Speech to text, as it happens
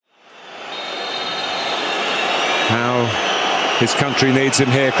How his country needs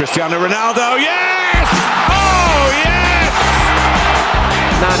him here. Cristiano Ronaldo, yes! Oh, yes!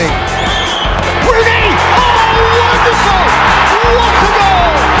 Nani. Rooney! Oh, wonderful! What a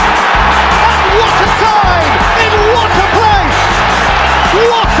goal! And what a time! In what a place!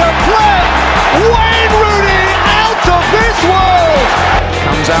 What a play! Wayne Rooney out of this world!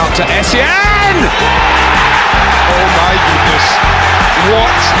 Comes out to Essien! Oh my goodness!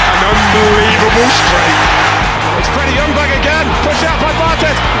 What an unbelievable strike! It's Freddie Youngberg again, pushed out by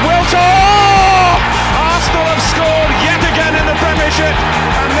Bartet. Wilton! Oh! Arsenal have scored yet again in the Premiership,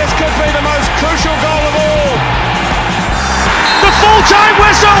 and this could be the most crucial goal of all. The full-time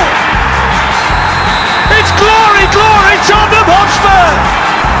whistle! It's glory, glory, Tottenham Hotspur!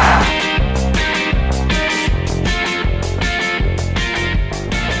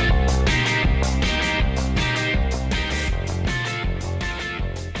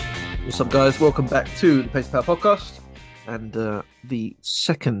 What's up, guys? Welcome back to the Pace Power Podcast and the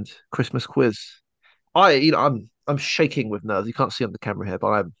second Christmas quiz. I'm shaking with nerves. You can't see on the camera here,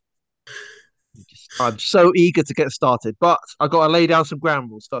 but I'm so eager to get started. But I got to lay down some ground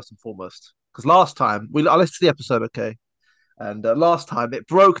rules first and foremost, because last time I listened to the episode, okay, and last time it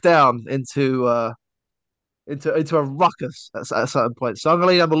broke down into a ruckus at a certain point. So I'm gonna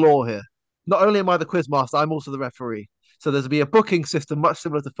lay down the law here. Not only am I the quiz master, I'm also the referee. So there's be a booking system much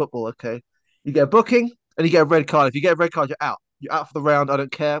similar to football, okay? You get a booking and you get a red card. If you get a red card, you're out. You're out for the round. I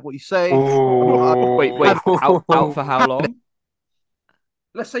don't care what you say. Wait, out for how long?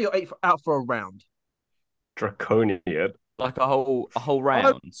 Let's say you're out for a round. Draconian. Like a whole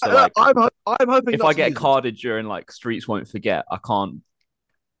round. I'm hoping if I get carded during like Streets Won't Forget, I can't.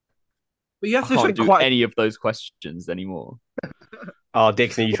 But you have I to can't do any of those questions anymore. Oh,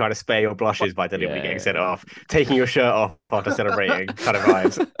 Dixon, you trying to spare your blushes by deliberately getting sent off. Taking your shirt off after celebrating kind of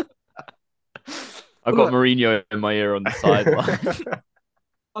vibes. I've got Mourinho in my ear on the sideline.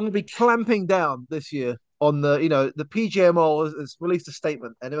 I'm going to be clamping down this year on the PGMO has released a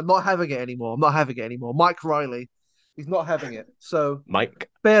statement and I'm not having it anymore. Mike Riley, he's not having it. So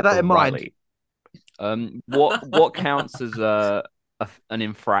bear that in mind. What counts as an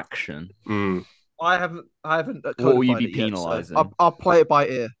infraction? I haven't. What will you be penalising? So I'll play it by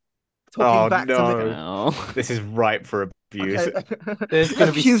ear. This is ripe for abuse. Okay. There's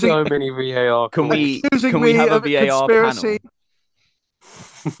going to be so many VAR. Can we have a VAR panel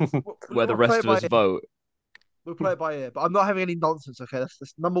where the rest of us vote? We'll play it by ear, but I'm not having any nonsense. Okay, that's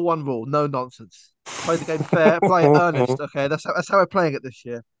number one rule: no nonsense. Play the game fair, play it earnest. Okay, that's how we're playing it this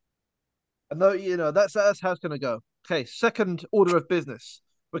year. And that's how it's going to go. Okay, second order of business.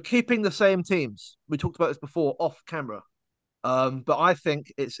 We're keeping the same teams. We talked about this before off camera. But I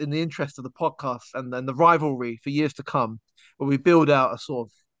think it's in the interest of the podcast and then the rivalry for years to come, where we build out a sort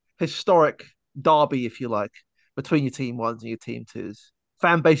of historic derby, if you like, between your team ones and your team twos.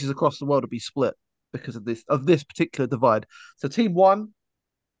 Fan bases across the world will be split because of this particular divide. So team one,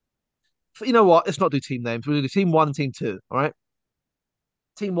 you know what? Let's not do team names. We'll do team one and team two. All right.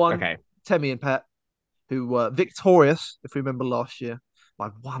 Team one, okay. Temi and Pat, who were victorious, if we remember last year, by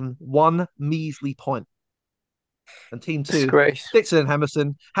one measly point. And team two, Dixon and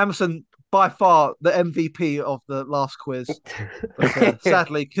Hammerson. Hammerson, by far the MVP of the last quiz, but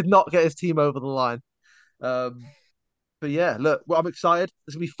sadly could not get his team over the line. But yeah, look, I'm excited.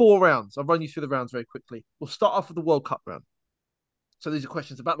 There's going to be 4 rounds. I'll run you through the rounds very quickly. We'll start off with the World Cup round. So these are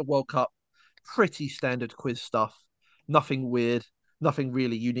questions about the World Cup. Pretty standard quiz stuff. Nothing weird. Nothing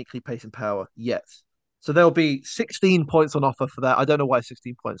really uniquely Pace and Power yet. So there'll be 16 points on offer for that. I don't know why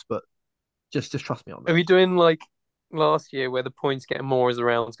 16 points, but just trust me on that. Are we doing like last year where the points get more as the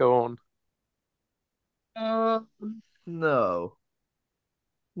rounds go on? No,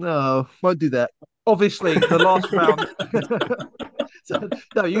 won't do that. Obviously, the last round.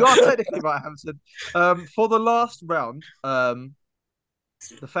 No, you are technically right, Hamson. For the last round, the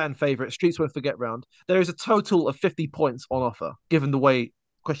fan favorite Streets Won't Forget round, there is a total of 50 points on offer, given the way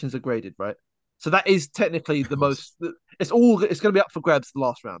questions are graded, right? So that is technically the most. It's going to be up for grabs the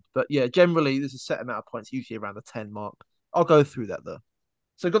last round, but yeah, generally there's a set amount of points, usually around the 10 mark. I'll go through that though.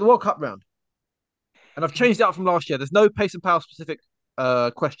 So we've got the World Cup round, and I've changed it out from last year. There's no Pace and Power specific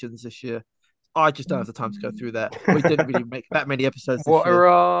questions this year. I just don't have the time to go through that. We didn't really make that many episodes. What are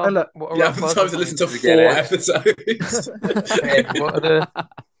I haven't time to listen to 4 episodes. Ed,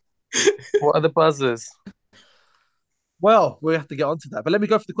 what are the buzzers? Well, we have to get onto that, but let me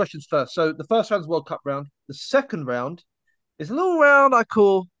go for the questions first. So the first round is World Cup round. The second round is a little round I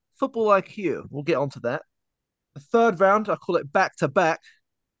call Football IQ. We'll get onto that. The third round, I call it Back to Back.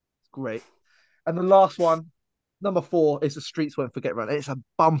 It's great. And the last one, number 4, is the Streets Won't Forget round. It's a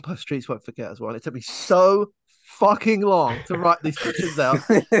bumper Streets Won't Forget as well. It took me so fucking long to write these questions out.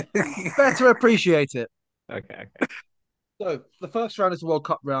 Better appreciate it. Okay. So the first round is the World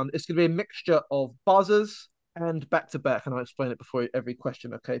Cup round. It's going to be a mixture of buzzers and back-to-back, and I'll explain it before every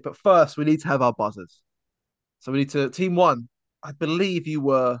question, okay? But first, we need to have our buzzers. So we need to, team one, I believe you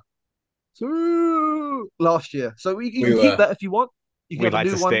were last year. So you can keep that if you want. You can We'd have like a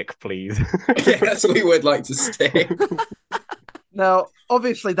new to one. stick, please. Yeah, that's what we would like to stick. Now,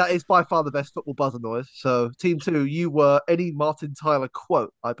 obviously, that is by far the best football buzzer noise. So, team two, you were any Martin Tyler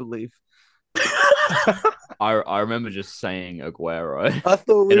quote, I believe. I remember just saying Aguero I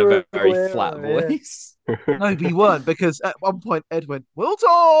thought we in a were very Aguero, flat yeah. voice. No, we weren't, because at one point, Ed went,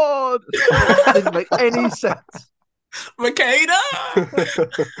 Wilton! It didn't make any sense. Makeda!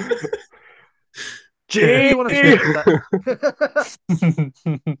 Do you want to stick with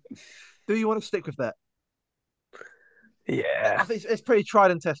that? Do you want to stick with that? Yeah. I think it's pretty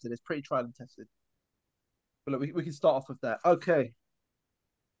tried and tested. It's pretty tried and tested. But look, we can start off with that. Okay.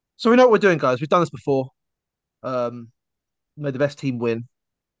 So we know what we're doing, guys. We've done this before. Made the best team win.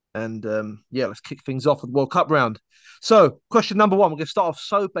 And yeah, let's kick things off with the World Cup round. So, question number one. We're going to start off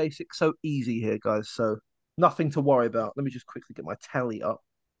so basic, so easy here, guys. So, nothing to worry about. Let me just quickly get my tally up.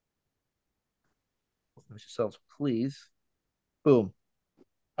 Yourselves, please. Boom.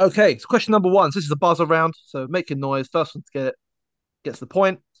 Okay, so question number one. So this is the buzzer round. So, making noise. First one to get it gets the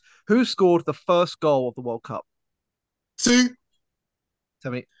point. Who scored the first goal of the World Cup? Two.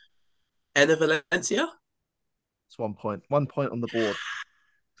 Temi. Eder Valencia. It's 1 point. 1 point on the board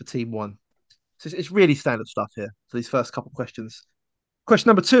for team one. So it's really standard stuff here for these first couple questions. Question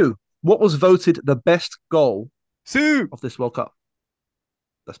number two. What was voted the best goal of this World Cup?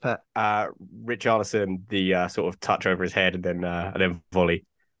 That's Pat. Richarlison, the sort of touch over his head and then volley.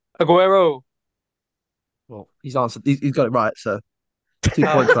 Aguero. Well, he's answered. He's got it right. So 2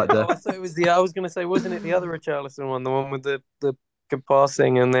 points right there. I thought it was I was going to say, wasn't it the other Richarlison one, the one with the good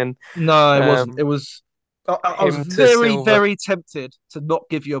passing, and then No, it wasn't. It was. I was very, very tempted to not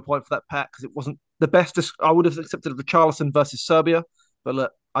give you a point for that, Pat, because it wasn't the best. I would have accepted Richarlison versus Serbia, but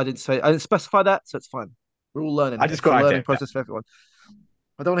look, I didn't specify that, so it's fine. We're all learning. I just it's a got learning process for everyone.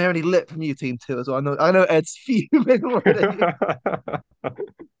 I don't want to hear any lip from you, team two, as well. I know Ed's fuming already.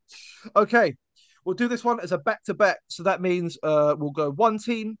 Okay, we'll do this one as a back-to-back. So that means we'll go one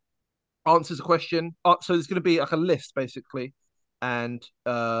team answers a question. So there's going to be like a list, basically, and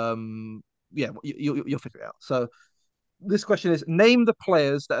yeah, you'll figure it out. So this question is: name the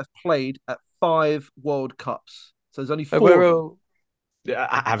players that have played at 5 World Cups. So there's only 4. Aguero.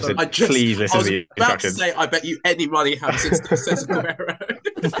 Hammerson, please listen to the instructions. To say, I bet you any money Hammerson still says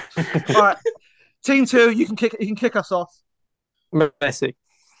Aguero. All right, team two, you can kick us off. Messi.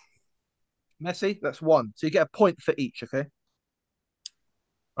 Messi, that's 1. So you get a point for each. Okay.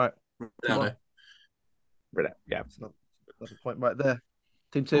 All right. No. Yeah, That's a point right there.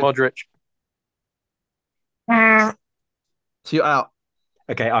 Team two. Modric. So you're out.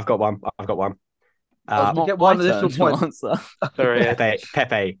 Okay, I've got one. You get one additional point. Sorry,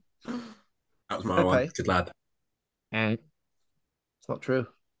 Pepe. That was my one. Good lad. It's not true.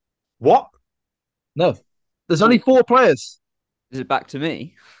 What? No. There's only 4 players. Is it back to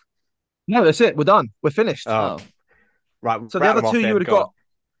me? No, that's it. We're done. We're finished. Oh. Right. So the other 2 you would have got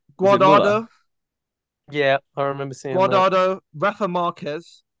Guardado. Yeah, I remember seeing Guardado, Rafa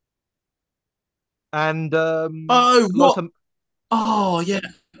Marquez, and what? Yeah.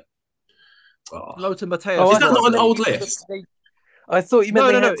 Lothar Matthäus. Is that not an old list? I thought you meant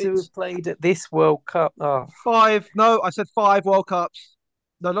they had to it's have played at this World Cup. Oh. 5. No, I said 5 World Cups.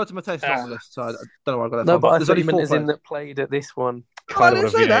 No, Lothar Matthäus is not on the list, so I don't know where I got that No, from. but I There's thought only you meant 4 as in players. that played at this one. I didn't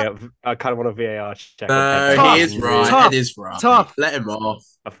say that. I kind of want a VAR check. He is right. Tough. It is right. Tough. Let him off.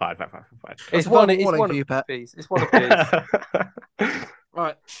 Fine. It's one one. It's warning one for you, Pat. apiece. It's one apiece.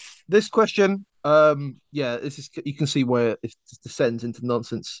 Right. This question, yeah, this is, you can see where it descends into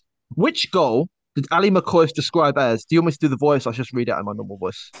nonsense. Which goal did Ali McCoy describe as? Do you want me to do the voice? I'll just read it out in my normal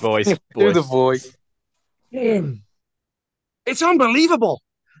voice. Voice. Do the voice. It's unbelievable.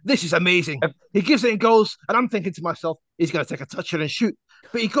 This is amazing. He gives it in goals, and I'm thinking to myself, he's going to take a touch and shoot.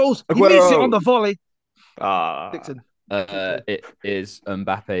 But he goes, he meets it on the volley. Dixon. It is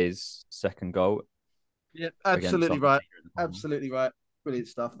Mbappe's second goal. Yeah, absolutely right. Absolutely right. Brilliant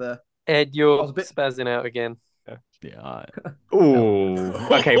stuff there. Ed, you're spazzing out again. Yeah. Ooh.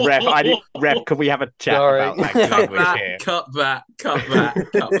 Okay, ref. Can we have a chat about language here? Cut that.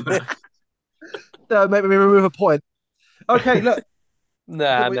 Make me remove a point. Okay, look.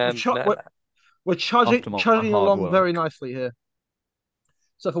 Nah. We're chugging along very nicely here.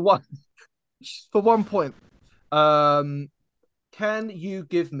 So for 1 point, can you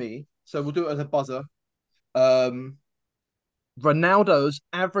give me? So we'll do it as a buzzer. Ronaldo's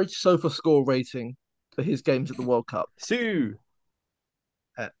average sofa score rating for his games at the World Cup. Sue.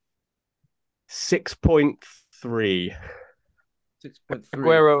 Uh, 6.3. 6.3.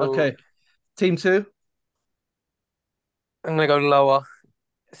 Aguero. Okay. Team 2. I'm going to go lower.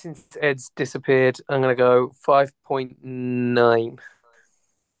 Since Ed's disappeared, I'm going to go 5.9.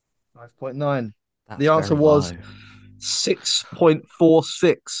 5.9. That's The answer very was low.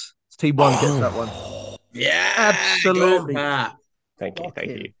 6.46. Team 1 gets that one. Yeah, Absolutely. go on, Pat. Thank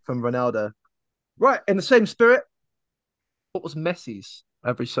you. From Ronaldo. Right, in the same spirit, what was Messi's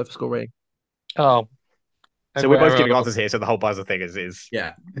average sofa score rating? Oh. So we're both Aguero. giving answers here, so the whole buzzer thing is...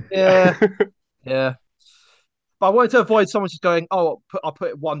 Yeah. Yeah. Yeah. But I wanted to avoid someone just going, oh, I'll put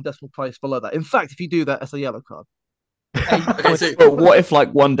it one decimal place below that. In fact, if you do that, it's a yellow card. Okay, so But what if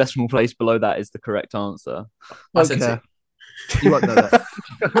like one decimal place below that is the correct answer? I said Okay. 6. You won't know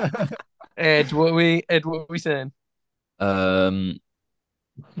that. Ed, what are we saying? Come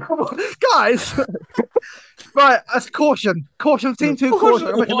on, guys. Right, that's caution. Caution, team 2, caution.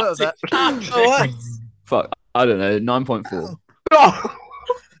 I'm making a note of that. Fuck, I don't know, 9.4.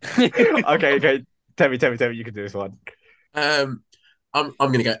 Okay. Temi, you can do this one. I'm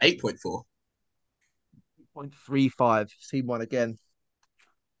gonna go 8.4. 0.35. Team 1 again.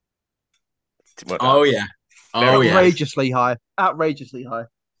 Oh yeah. Oh yeah. Outrageously high. Outrageously high.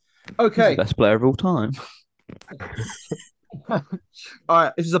 He's Okay. the best player of all time. All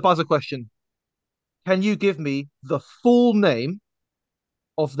right, this is a buzzer question. Can you give me the full name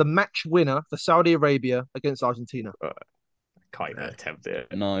of the match winner for Saudi Arabia against Argentina? Can't even attempt it.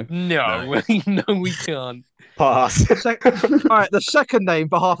 No. No, no, we can't. Pass. All right, the second name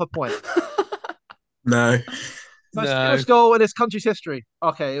for half a point. No. First fewest goal in his country's history.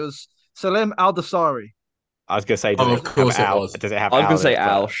 Okay, it was Salem Al Dasari. I was going to say, Of course it was. Does it have I was going to say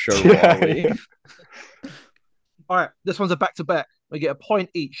Al? Al Sharawi. All right, this one's a back-to-back. We get a point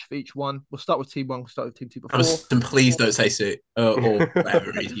each for each one. We'll start with team 1. We'll start with team 2 before. Hammerson, please don't say Sue or whatever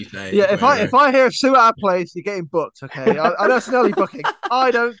it is you say. Yeah, if I hear Sue out of place, you're getting booked. Okay, I know it's an early booking.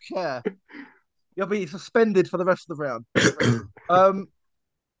 I don't care. You'll be suspended for the rest of the round.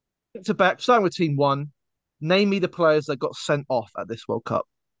 To back, starting with team 1. Name me the players that got sent off at this World Cup.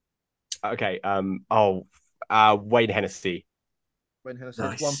 Okay. Wayne Hennessy. Wayne Hennessy,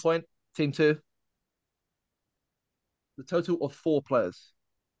 Nice. 1 point. Team 2. The total of 4 players.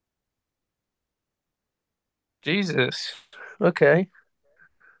 Jesus. Okay.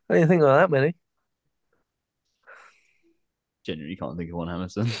 I didn't think of that many. Genuinely can't think of one,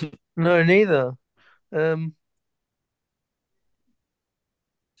 Hammerson. No, neither.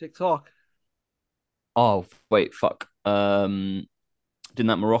 TikTok. Oh, wait, fuck. Didn't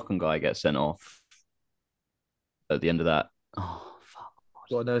that Moroccan guy get sent off at the end of that? Oh, fuck.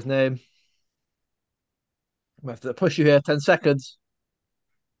 Do I know his name? I'm going to have to push you here. 10 seconds.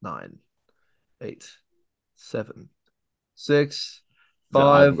 9, 8, 7, 6,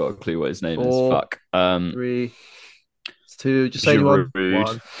 I haven't 5, got a clue what his name 4, is. Fuck. 3, 2. Just say one.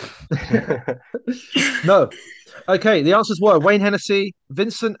 Giroud. 1. No. Okay, the answers were Wayne Hennessy,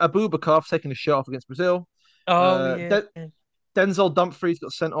 Vincent Abubakar taking a shot off against Brazil. Oh, yeah. Denzel Dumfries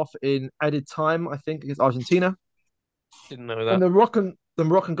got sent off in added time, I think, against Argentina. Didn't know that. And the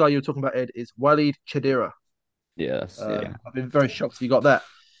Moroccan guy you were talking about, Ed, is Walid Chedira. Yes. Yeah. I've been very shocked if you got that.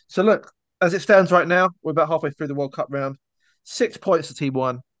 So look, as it stands right now, we're about halfway through the World Cup round. 6 points to team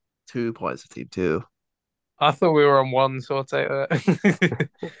 1, 2 points to team 2. I thought we were on one, so I'll take that.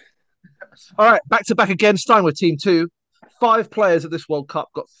 All right, back to back again, starting with team 2. 5 players at this World Cup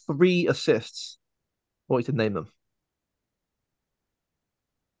got 3 assists. I want you to name them.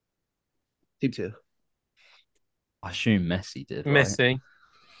 Team 2. I assume Messi did. Right? Messi.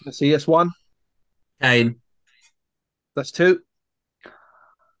 Let's see, yes, 1. Kane. That's 2.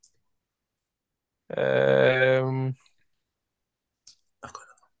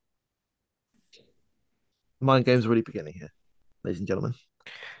 Mind games are really beginning here, ladies and gentlemen.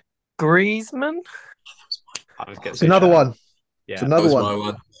 Griezmann? I was going to It's say another that. one. Yeah. It's another That was one. my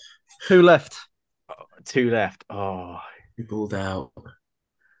one. 2 left. 2 left. Oh. We pulled out.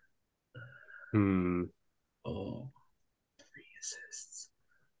 Hmm. Oh. 3 assists.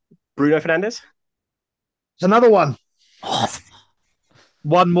 Bruno Fernandes? It's another one.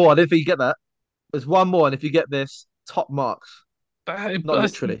 One more. I don't think you get that. There's one more, and if you get this, top marks. Not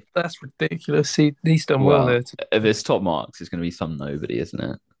literally. That's ridiculous. He's done well there. If it's top marks, it's going to be some nobody, isn't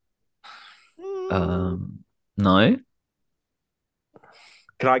it? No.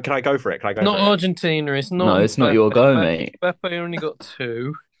 Can I go for it? Can I go Not for it? Argentina. It's not. No, it's not your go, mate. Mbappe only got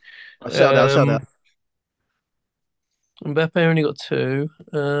 2. I said that. Mbappe only got 2.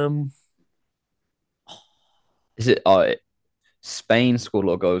 Is it? Spain scored a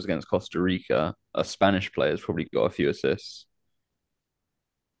lot of goals against Costa Rica. A Spanish player's probably got a few assists.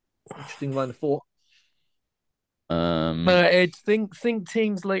 Interesting line of thought. Ed, think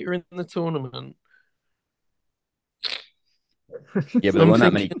teams later in the tournament. Yeah, but there weren't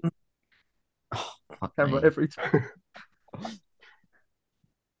that many. Camera every time.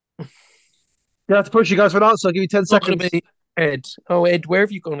 You have to push you guys for an answer. I'll give you 10 seconds. Ed. Oh, Ed, where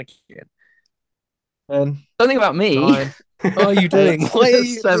have you gone again? And Don't think about me. 9. What are you doing? Why are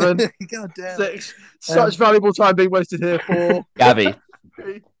you 7. God damn. 6. Such valuable time being wasted here. 4. Gavi.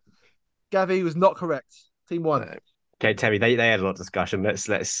 3. Gavi was not correct. Team 1. Okay, Temi, they had a lot of discussion.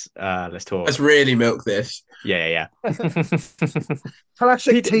 Let's talk. Let's really milk this. Yeah.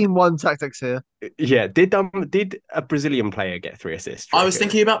 Classic Team 1 tactics here. Yeah, did a Brazilian player get 3 assists? I was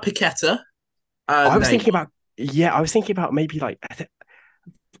thinking about Paqueta. I was thinking about maybe like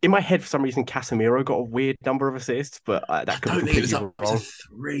in my head for some reason Casemiro got a weird number of assists, but that could be completely wrong. To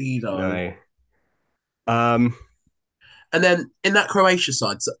 3 though. No. And then in that Croatia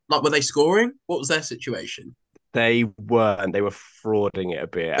side, like were they scoring? What was their situation? They weren't. They were frauding it a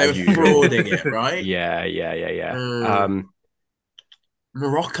bit. They were frauding it, right? Yeah.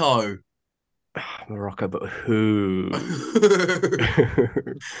 Morocco, but who?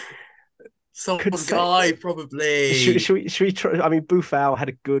 Some guy probably. Should we try? I mean, Buffal had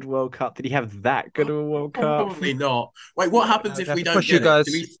a good World Cup. Did he have that good of a World Cup? Probably not. Wait, what happens if we don't get it?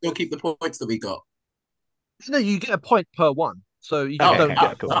 Do we still keep the points that we got? No, you get a point per one. So you don't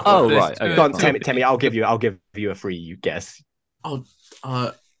get. Cool. Oh right. Okay. Go on, Temi. I'll give you a free guess. Oh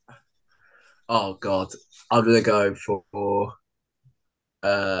God, I'm gonna go for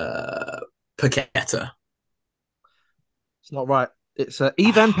Paqueta. It's not right. It's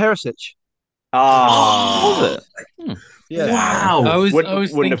Ivan Perisic. Was it? Yeah. Wow. I was wouldn't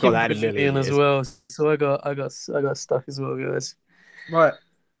thinking have got that Brazilian as well, so I got stuck as well, guys. Right.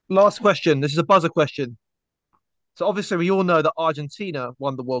 Last question. This is a buzzer question. So obviously we all know that Argentina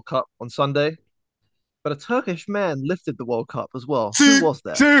won the World Cup on Sunday, but a Turkish man lifted the World Cup as well. Who was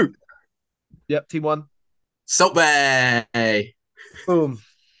that? 2. Yep, team 1. Salt Bay. Boom.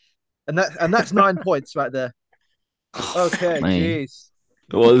 And that's 9 points right there. Okay, jeez.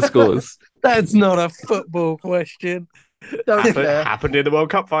 What are the scores? That's not a football question. Happened in the World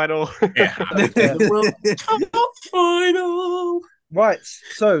Cup final. Yeah. The World Cup final. Right.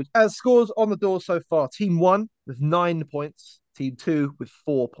 So as scores on the door so far, team 1 with 9 points, team 2 with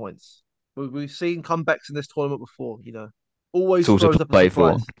 4 points. We've seen comebacks in this tournament before, Always it's throws also up a play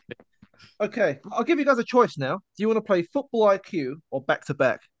for. surprise. Okay, I'll give you guys a choice now. Do you want to play football IQ or back to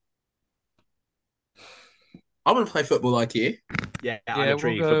back? I'm gonna play football IQ. Yeah, I'm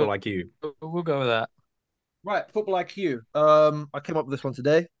intrigued. Football IQ. We'll go with that. Right, football IQ. I came up with this one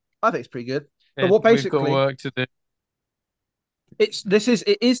today. I think it's pretty good. But Yeah, what basically we've got work to do.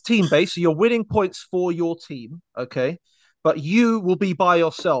 it is team based, so you're winning points for your team, okay? But you will be by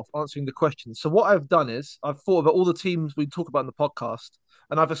yourself answering the questions. So what I've done is I've thought about all the teams we talk about in the podcast,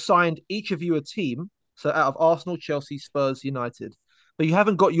 and I've assigned each of you a team. So out of Arsenal, Chelsea, Spurs, United, but you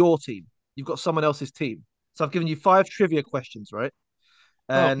haven't got your team. You've got someone else's team. So I've given you 5 trivia questions, right?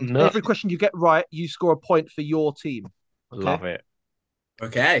 And every question you get right, you score a point for your team. Okay? Love it.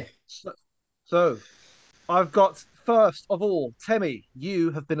 Okay. So I've got first of all, Temi,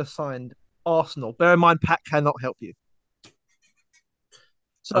 you have been assigned Arsenal. Bear in mind, Pat cannot help you.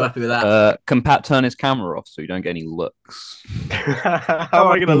 So I'm happy with that. Can Pat turn his camera off so you don't get any looks? How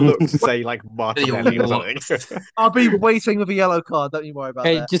am I going to look to say like Martinelli or something? I'll be waiting with a yellow card. Don't you worry about that.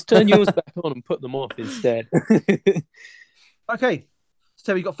 Hey, just turn yours back on and put them off instead. Okay.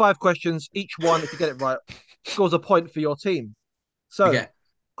 So you've got 5 questions. Each one, if you get it right, scores a point for your team. So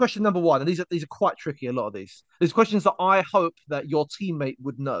question number 1, and these are quite tricky, a lot of these. These questions that I hope that your teammate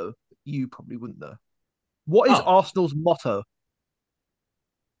would know, you probably wouldn't know. What is Arsenal's motto?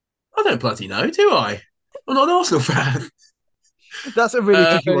 I don't bloody know, do I? I'm not an Arsenal fan. That's a really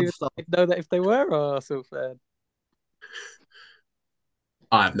tricky one to start. I'd know that if they were an Arsenal fan.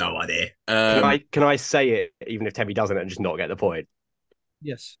 I have no idea. Can I say it even if Temi doesn't and just not get the point?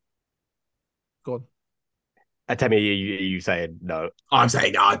 Yes. Go on. Temi, you saying no? I'm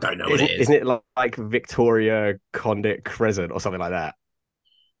saying no, I don't know what it is. Isn't it like Victoria Condit Crescent or something like that?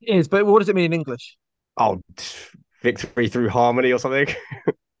 It is, but what does it mean in English? Oh, victory through harmony or something?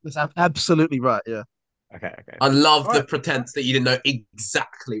 That's absolutely right, yeah. Okay. I love the pretense that you didn't know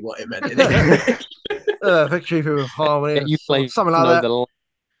exactly what it meant in English. Victory through harmony. Yeah, you play something like that.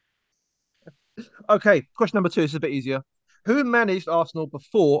 Okay, question number 2. This is a bit easier. Who managed Arsenal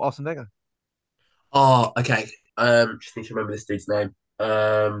before Arsene Wenger? Oh, okay. Just need to remember this dude's name.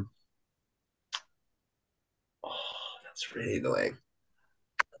 It's really annoying.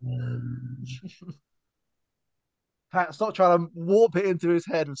 Pat, stop trying to warp it into his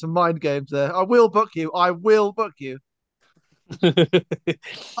head with some mind games there. I will book you. I will book you. Cut that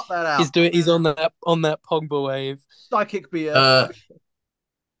out. He's on that Pogba wave. Psychic BS.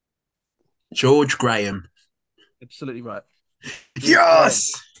 George Graham. Absolutely right.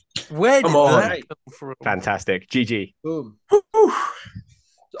 Yes! Where did Come on. that come from? Fantastic. GG. Boom. Woo.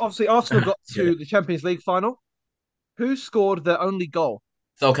 So obviously, Arsenal got to the Champions League final. Who scored their only goal?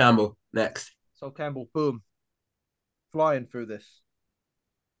 Sol Campbell, next. Sol Campbell. Boom. Flying through this.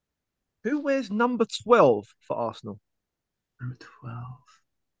 Who wears number 12 for Arsenal? Number 12.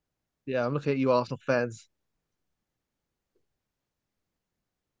 Yeah, I'm looking at you, Arsenal fans.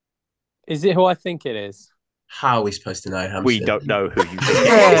 Is it who I think it is? How are we supposed to know, Hammerson? We don't know who you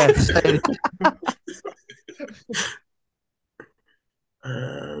Yes.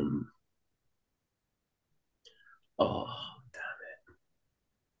 Oh,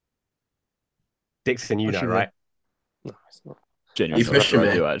 Dixon, you Pushing know, it. right? No, it's not. Genuinely, You pushing I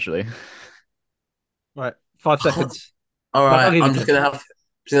me. do actually. Right, 5 seconds. all right. I'll give you I'm just gonna have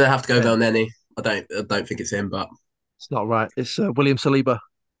to go Yeah. Vel Nenny. I don't think it's him, but It's not right. It's William Saliba.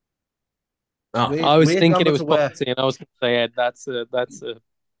 oh, I was Weird thinking number it was to wear. Potsy, and I was going to say Ed. That's a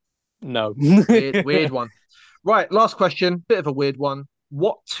no. Weird one. Right, last question. Bit of a weird one.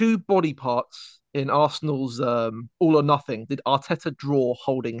 What two body parts in Arsenal's All or Nothing did Arteta draw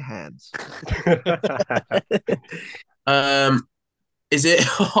holding hands? is it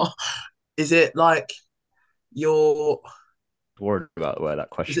is it like your Worried about where that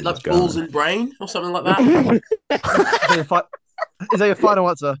question is it was like going. balls and brain or something like that? Is that your final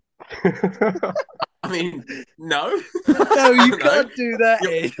answer? I mean, no. No, you No. can't do that.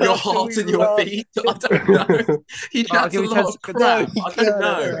 Ed. Your After heart we and your laughed. feet. I don't know. He I'll that's give a you lot 10 of seconds. crap. No, I don't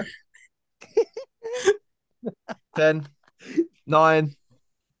know. 10, 9,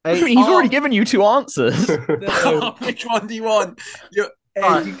 8. He's already given you two answers. No. Which one do you want? Ed,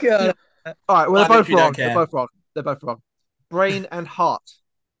 Alright. you can't. All right, well, I they're both literally don't wrong. care. They're both wrong. They're both wrong. Brain and heart.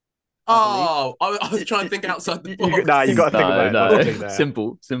 Oh, I was trying to think outside the box. Nah, you got to think about it. no. logically there.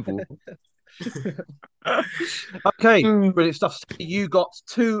 Simple. Okay, brilliant stuff. You got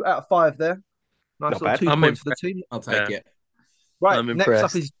 2 out of 5 there. Nice Not little bad. 2 I'm points for the impressed. team. I'll take Yeah. it. Right, I'm next up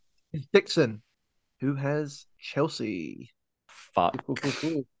impressed. is Dixon, who has Chelsea. Fuck.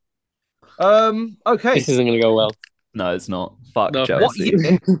 Cool. Okay. This isn't going to go well. No, it's not. Fuck No.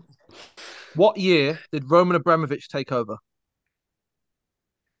 Chelsea. What year did Roman Abramovich take over?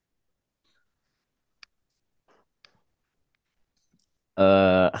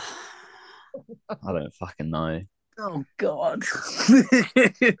 I don't fucking know. Oh God!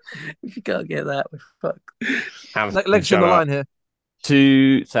 If you can't get that, we're fucked. Legs on the line here.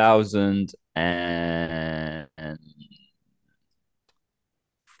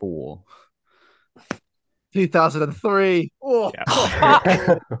 2004. 2003. Oh,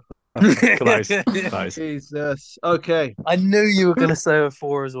 Yeah. Close. Jesus. Okay. I knew you were going to say a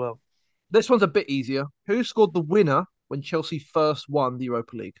 4 as well. This one's a bit easier. Who scored the winner when Chelsea first won the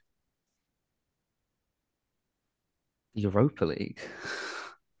Europa League? Europa League.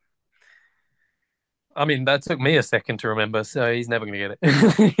 I mean, that took me a second to remember, so he's never going to get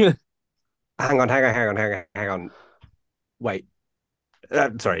it. Hang on. Wait.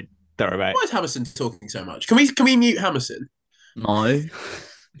 Sorry. Don't worry about Why is Hammerson talking so much? Can we mute Hammerson? No.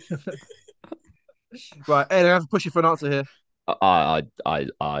 Right, Ed, I have to push you for an answer here. I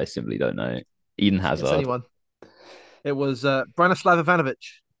simply don't know. Eden Guess Hazard. anyone. It was Branislav Ivanovic.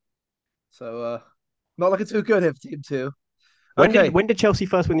 So not looking too good here for Team 2. it. When did Chelsea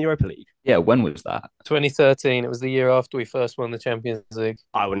first win the Europa League? Yeah, when was that? 2013. It was the year after we first won the Champions League.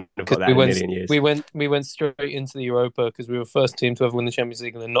 I wouldn't have got that We in a went, million years. we went straight into the Europa because we were first team to ever win the Champions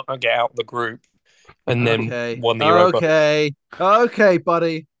League and then not get out the group, and then won the Europa. Okay,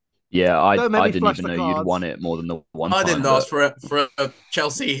 buddy. Yeah, Don't make I me didn't flash even the know you'd cards. won it more than the one I time. didn't but- ask for a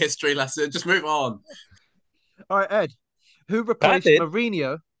Chelsea history lesson. Just move on. All right, Ed. Who replaced did.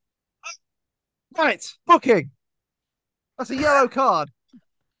 Mourinho? Right, booking. That's a yellow card.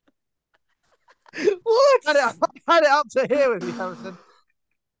 What? Had it up to here with you, Harrison.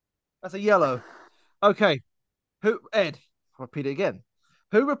 That's a yellow. Okay. Ed, I'll repeat it again.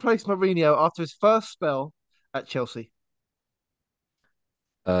 Who replaced Mourinho after his first spell at Chelsea?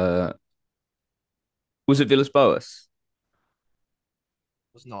 Was it Villas-Boas?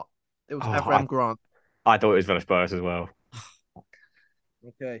 It was not. It was Oh, Avram Grant. I thought it was Villas-Boas as well.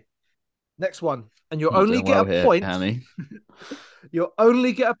 Okay. Next one. And you'll Not only doing get well a here, point. Hammy. You'll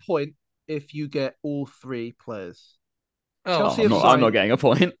only get a point if you get all 3 players. Oh, Chelsea I'm have not signed- getting a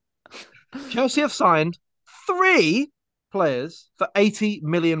point. Chelsea have signed 3 players for £80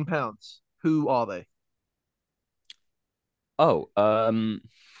 million. Who are they? Oh,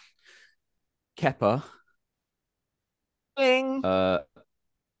 Kepa, Ding,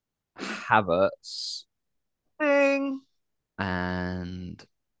 Havertz, ding. and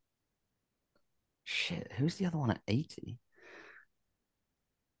shit. Who's the other one at 80?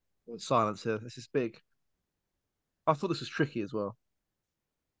 Silence here. This is big. I thought this was tricky as well.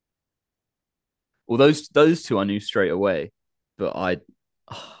 Well, those two I knew straight away, but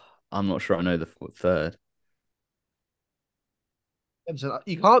I'm not sure I know the third.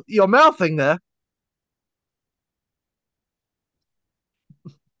 You can't. You're mouthing there.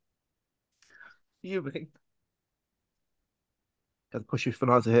 You Got to push you for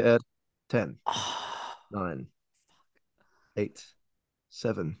an answer here, Ed. 10, 9, 8,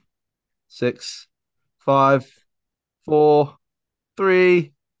 7, 6, 5, 4,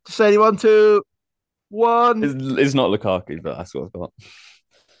 3. Just anyone, 2, 1. It's not Lukaku, but that's what I've got.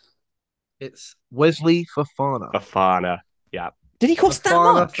 It's Wesley Fofana. Fofana. Yeah. Did he cost that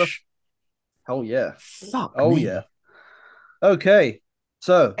much? Oh yeah. Fuck Oh me. yeah. Okay.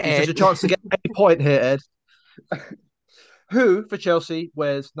 So this is your chance to get a point here, Ed. Who for Chelsea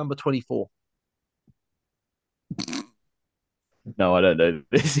wears number 24? No, I don't know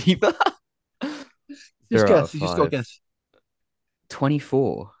this either. Just guess. You just got to guess.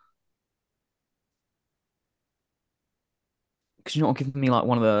 24. Could you not give me like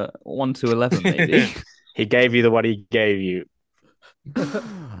one of the 1 to 11, maybe? He gave you the one he gave you. Who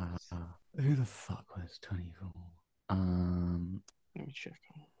the fuck was 24? Let me check.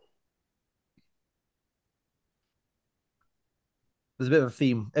 There's a bit of a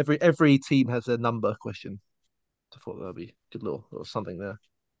theme. Every team has a number question. I thought that'd be a good little something there.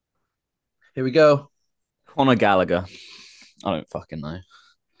 Here we go. Conor Gallagher. I don't fucking know.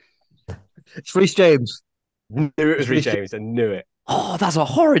 It's Reece James. Knew it was Reece James. I knew it. Oh, that's a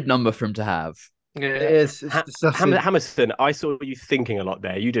horrid number for him to have. Yeah. It is. It's disgusting. Hammerson, I saw you thinking a lot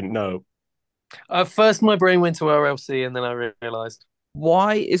there. You didn't know. First, my brain went to RLC, and then I realised.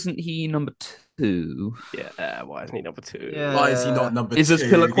 Why isn't he number 2? Yeah, why isn't he number 2? Yeah. Why is he not number 2? Is this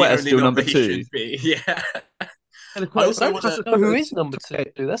Pilaqueta still number 2? Should be. Yeah. And I also want to. Who is number 2?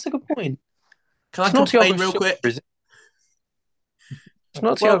 That's a good point. Can I It's not complain Thiago real Silva, quick? is it? It's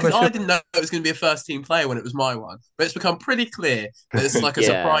not Well, Thiago because I Silva. didn't know it was going to be a first team player when it was my one, but it's become pretty clear that it's like a Yeah.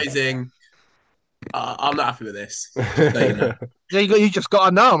 surprising. I'm not happy with this. Just so you know. Yeah, you just got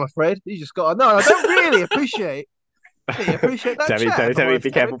to know. I'm afraid you just got to know. I don't really appreciate. Really appreciate that. Temi,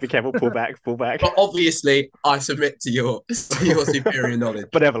 be careful. Pull back. But obviously, I submit to your superior knowledge.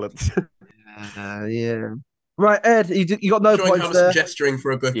 Benevolence. Yeah. Right, Ed, you got no Showing points Hammerson there. gesturing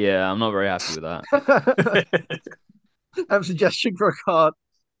for a book. Yeah, I'm not very happy with that. I'm suggesting for a card.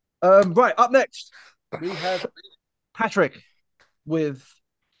 Right, up next we have Patrick with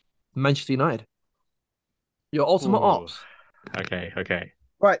Manchester United. Your ultimate Ooh. ops. Okay.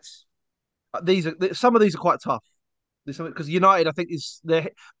 Right. Some of these are quite tough. Because United, I think,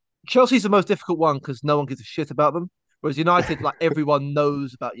 Chelsea's the most difficult one because no one gives a shit about them. Whereas United, like everyone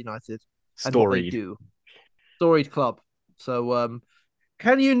knows about United and what they do. Storied club. So,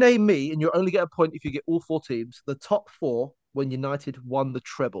 can you name me, and you'll only get a point if you get all 4 teams, the top 4 when United won the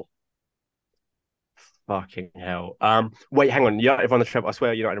treble? Fucking hell. Wait, hang on. United won the treble. I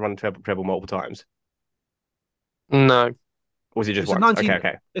swear United won the treble multiple times. No. Or was it just It's once? the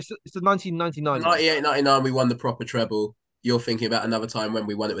Okay. It's the 1999. 98, 99, we won the proper treble. You're thinking about another time when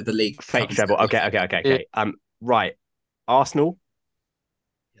we won it with the league. Fake treble. Okay. Right. Arsenal.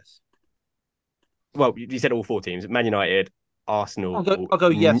 Yes. Well, you said all 4 teams. Man United, Arsenal. I'll go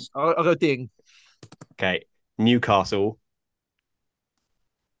yes. I'll go ding. Okay. Newcastle.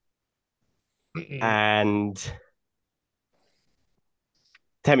 And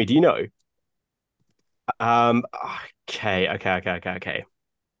Temi, do you know? Okay.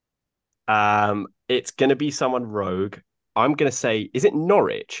 It's gonna be someone rogue. I'm gonna say, is it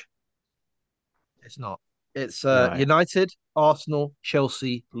Norwich? It's not. It's No. United, Arsenal,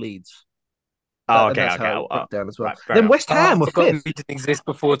 Chelsea, Leeds. Oh, And okay. that's how it broke down as well. Right, fair Then enough. West Ham I were forgot fifth. we didn't exist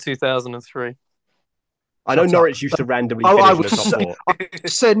before 2003. I know Shut Norwich up. used to randomly Oh, I finish in the was top 4.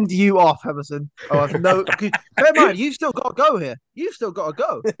 Send you off, Hammerson. Oh, no. Bear in mind, you've still got to go here. You've still got to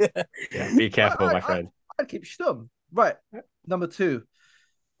go. Yeah, be careful, my friend. I'd keep stum. Right, number 2.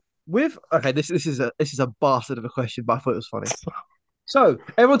 This is a bastard of a question, but I thought it was funny. So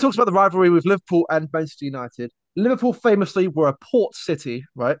everyone talks about the rivalry with Liverpool and Manchester United. Liverpool famously were a port city,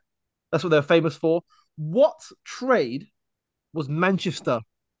 right? That's what they're famous for. What trade was Manchester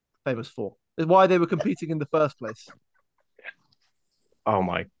famous for? Is why they were competing in the first place. Oh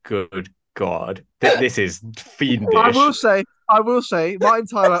my good God, this is fiendish. I will say, Martin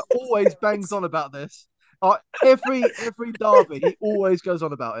Tyler always bangs on about this. Every derby, he always goes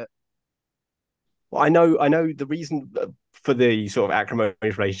on about it. Well, I know the reason for the sort of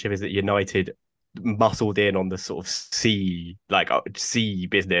acrimonious relationship is that United muscled in on the sort of sea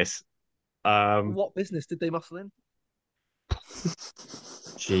business. What business did they muscle in?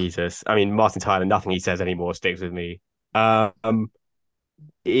 Jesus, I mean Martin Tyler, nothing he says anymore sticks with me.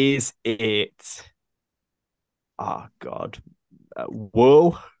 Is it? Oh God,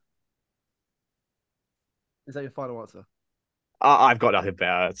 wool? Is that your final answer? I've got nothing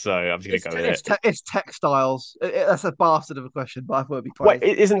better, so I'm just gonna go with it. It's textiles. That's a bastard of a question, but I thought it'd be funny. Wait,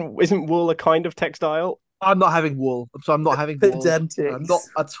 isn't wool a kind of textile? I'm not having wool, so I'm not having wool. Pedantics. I'm not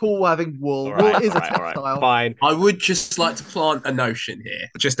at all having wool. All right, Wool is all a right, all right, textile. fine. I would just like to plant a notion here,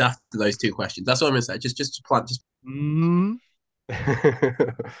 just after those two questions. That's what I'm going to say. Just to plant. Just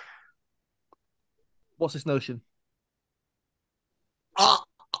What's this notion?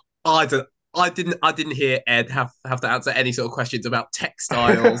 I don't. I didn't hear Ed have to answer any sort of questions about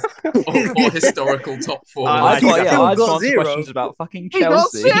textiles or historical top four. I think I that's- had to got answer zero. questions about fucking He got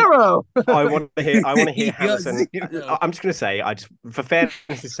Chelsea. 0. I want to hear He got Hammerson. 0. I'm just going to say, for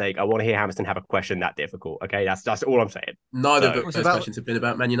fairness' sake, I want to hear Hammerson have a question that difficult. Okay, that's all I'm saying. Neither So- of those questions have been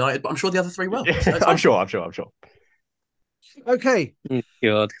about Man United, but I'm sure the other three will. So it's I'm fine. sure. Okay.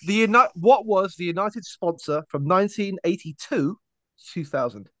 God. What was the United sponsor from 1982 to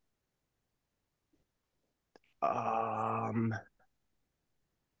 2000?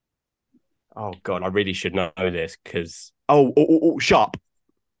 Oh God, I really should know this because Sharp.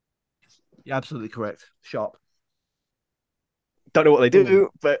 You're absolutely correct. Sharp. Don't know what they do,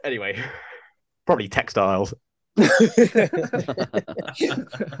 but anyway, probably textiles.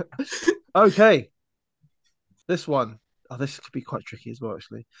 Okay. This one. Oh, this could be quite tricky as well,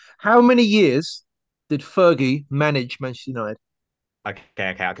 actually. How many years did Fergie manage Manchester United?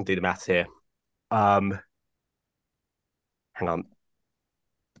 Okay, I can do the maths here. Hang on.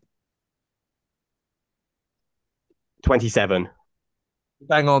 27.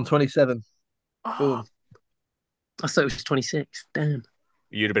 Bang on, 27. Boom. I thought it was 26. Damn.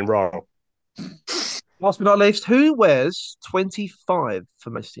 You'd have been wrong. Last but not least, who wears 25 for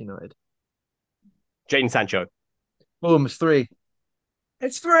Manchester United? Jadon Sancho. Boom, it's 3.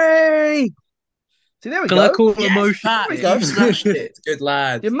 It's 3! See, there we Can go. I call Yes, emotion? Pat, There we go. you smashed it. Good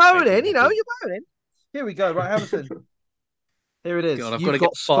lad. You're moaning, you're moaning. Here we go, right, Hamilton. Here it is. God, I've You've got to got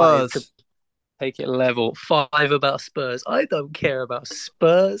get 5 Spurs. to take it level. 5 about Spurs. I don't care about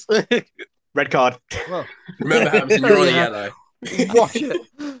Spurs. Red card. Well, Remember, Hamilton, you're on a yellow. watch it.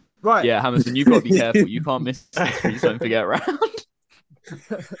 Right. Yeah, Hammerson, you've got to be careful. You can't miss this free zone to get around.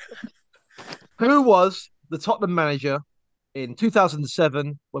 Who was the Tottenham manager in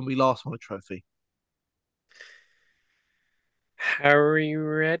 2007 when we last won a trophy? Harry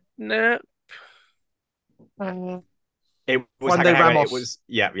Redknapp. It was Juan de Ramos. It was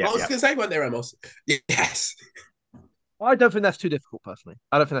yeah. I was going to say, weren't they, Ramos? Yes. I don't think that's too difficult, personally.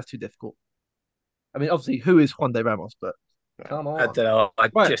 I don't think that's too difficult. I mean, obviously, who is Juan de Ramos? But come on. I don't know. I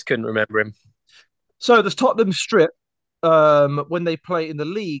Right. just couldn't remember him. So the Tottenham strip, when they play in the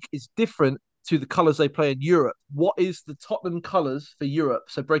league, is different to the colours they play in Europe. What is the Tottenham colours for Europe?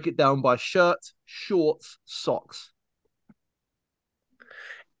 So break it down by shirt, shorts, socks.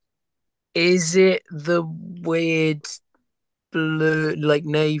 Is it the weird blue, like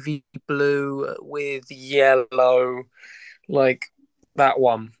navy blue with yellow, like that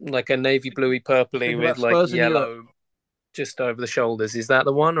one, like a navy bluey purpley Think with about like Spurs in yellow just over the shoulders? Is that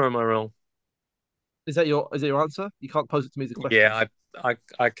the one, or am I wrong? Is that your answer? You can't pose it to me as a question. Yeah,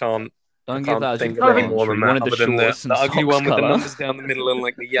 I can't. Don't I give can't that as think your of any more answer. than You that. wanted the Other than shorts and the ugly socks one with the colour. numbers down the middle and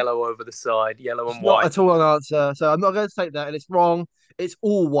like the yellow over the side, yellow and It's not white. at all an answer. So I'm not going to take that, and it's wrong. It's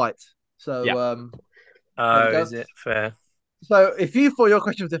all white. So Yeah. there we Oh, go. is it fair? So if you thought your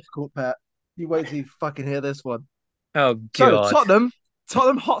question was difficult, Pat, you wait till you fucking hear this one. Oh So God!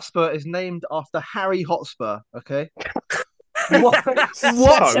 Tottenham Hotspur is named after Harry Hotspur. Okay. What So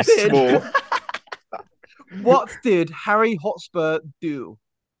did small. what did Harry Hotspur do?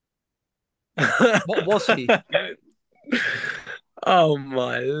 What was he? Oh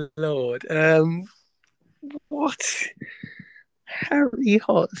my lord! What? Harry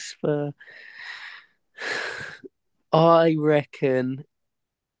Hotspur. I reckon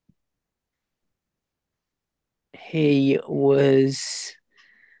he was.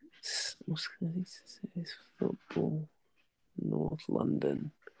 What's his football? North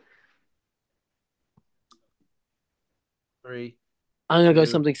London. 3. I'm gonna go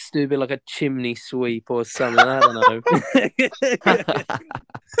something stupid like a chimney sweep or something. I don't know.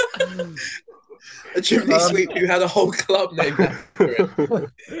 A chimney sweep who had a whole club named after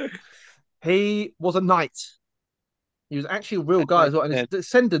him. He was a knight. He was actually a real guy as well, and his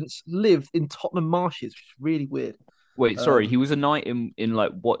descendants lived in Tottenham Marshes, which is really weird. Wait, sorry, he was a knight in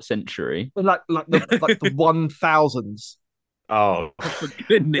like what century? Like the 1000s. Oh, For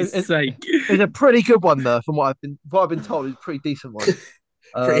goodness sake! It's a pretty good one though, from what I've been told. It's a pretty decent one.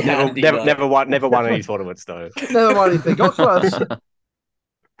 Pretty handy, never won any tournaments though. Never mind anything. Got close.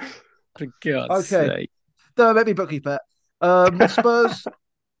 For God's sake! Don't make me bookkeeper. Spurs.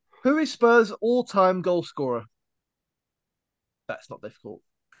 Who is Spurs' all-time goal scorer? That's not difficult.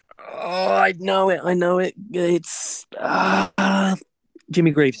 Oh, I know it. It's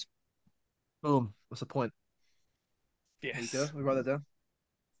Jimmy Greaves. Boom. What's the point? Yes. There you go. We write that down.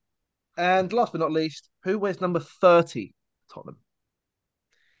 And last but not least, who wears number 30? Tottenham.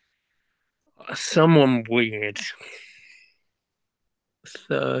 Someone weird.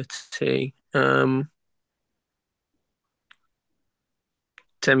 30.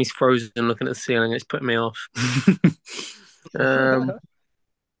 Temi's frozen looking at the ceiling. It's putting me off.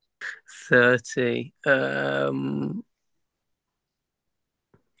 30.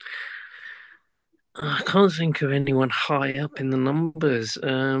 I can't think of anyone high up in the numbers. I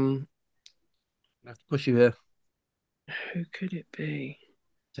have to push you here. Who could it be?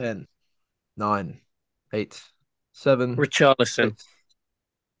 10, 9, 8, 7. Richarlison. 6.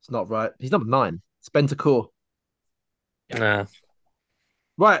 It's not right. He's number 9. It's Bentancur. Nah.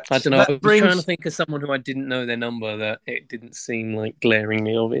 Right. I don't know. I was trying to think of someone who I didn't know their number that it didn't seem like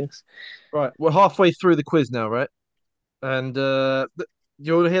glaringly obvious. Right. We're halfway through the quiz now, right? And do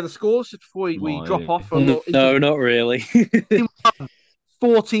you want to hear the scores just before we drop off? No, not really. Team 1,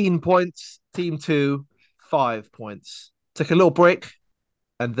 14 points. Team 2, 5 points. Take a little break,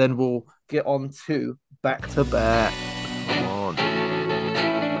 and then we'll get on to back-to-back. Come on.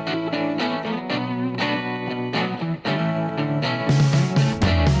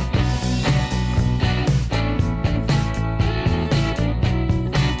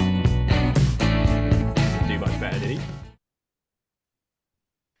 Do much better, did he?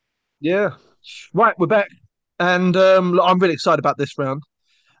 Yeah. Right, we're back. And I'm really excited about this round.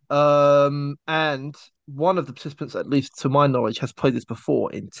 And one of the participants, at least to my knowledge, has played this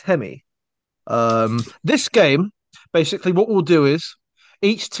before in Temi. This game, basically, what we'll do is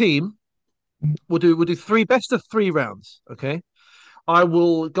each team we'll do 3 best of 3 rounds. Okay, I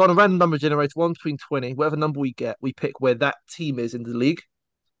will go on a random number generator, 1 between 20. Whatever number we get, we pick where that team is in the league,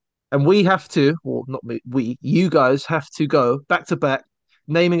 and we have to, or not me, you guys have to go back to back,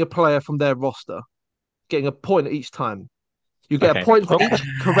 naming a player from their roster, getting a point each time. You get a point for each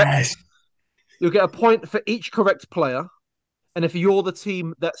correct. You'll get a point for each correct player. And if you're the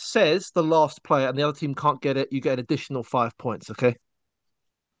team that says the last player and the other team can't get it, you get an additional 5 points, okay?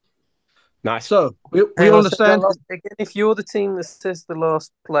 Nice. So, we understand. If you're the team that says the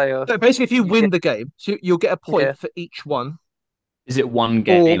last player... So basically, if you win the game, so you'll get a point for each one. Is it one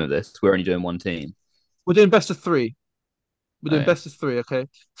game of this? We're only doing one team. We're doing best of 3. We're doing best of 3, okay?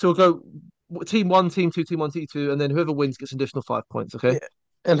 So we'll go team 1, team 2, team 1, team 2, and then whoever wins gets an additional 5 points, okay? Yeah.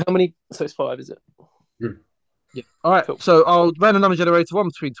 And how many? So it's 5, is it? Yeah. All right. Cool. So I'll random number generator, 1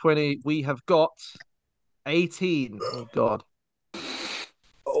 between 20. We have got 18. Oh God.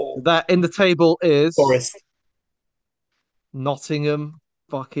 That in the table is Forest. Nottingham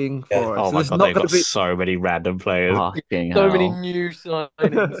fucking Forest. Oh my God, they've got so many random players. So many new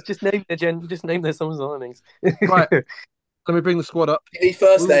signings. Just name their some signings. Right. Let me bring the squad up. You need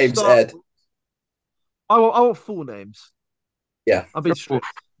first names, Ed. I want full names. Yeah. I'll be strict.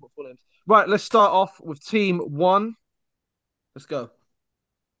 Full names. Right, let's start off with team 1. Let's go.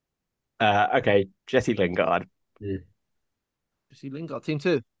 Okay, Jesse Lingard. Jesse Lingard, team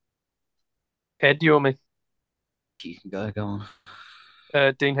 2. Ed, you or me? You can go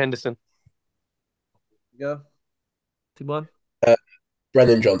on. Dean Henderson. Go. Team 1.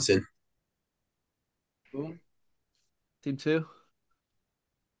 Brennan Johnson. Boom. Team 2.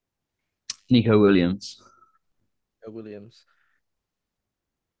 Nico Williams. Williams.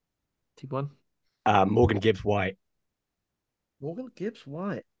 Team 1. Morgan Gibbs White. Morgan Gibbs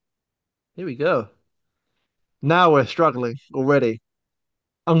White. Here we go. Now we're struggling already.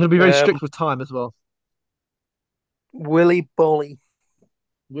 I'm going to be very strict with time as well. Willie Bolly.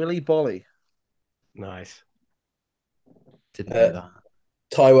 Willie Bolly. Nice. Didn't know that.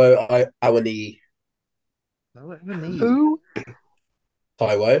 Taiwo Awani. Who?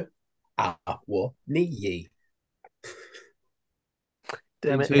 Taiwo Awani.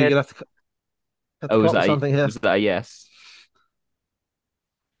 Damn it. You're gonna have to Was something here. that a yes?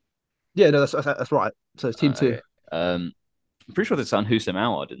 Yeah, no, that's right. So it's team two. Okay. I'm pretty sure they signed Hussein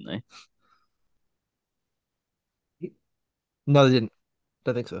Aouar, didn't they? No, they didn't.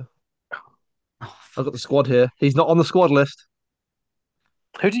 Don't think so. Oh, I've got the squad here. He's not on the squad list.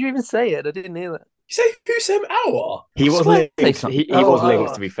 Who did you even say it? I didn't hear that. You say Hussein Hour? He was swear they linked. signed- He was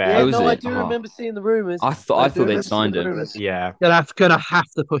linked, to be fair. Yeah, was no, I it? do Oh. remember seeing the rumors. I thought do they remember signed seeing the him. rumours. Yeah. Gonna have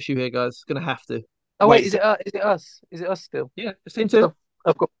to push you here, guys. Gonna have to. Oh Wait, wait, is it us? Is it us still? Yeah, it's team two.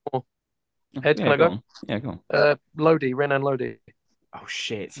 I've got more. Ed, Yeah, can I go go? on. Yeah, go on. Lodi, Renan Lodi. Oh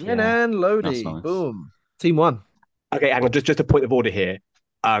shit. Yeah. Renan Lodi. That's nice. Boom. Team one. Okay, hang on. Just a point of order here.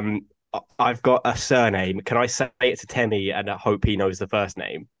 I've got a surname. Can I say it to Temi and I hope he knows the first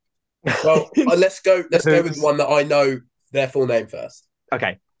name? Well, let's go. Let's go with one that I know their full name first.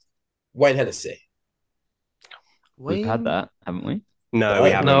 Okay. Wayne Hennessy. We've had that, haven't we? No, we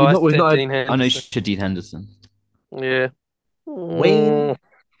haven't. No, I we've said not- Dean I know Henderson. Shadid Henderson. Yeah. Wayne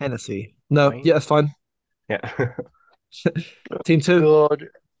Hennessy. No, Wayne? yeah, that's fine. Yeah. Team two. God,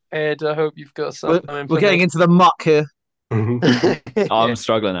 Ed, I hope you've got We're, something. we're getting into the muck here. I'm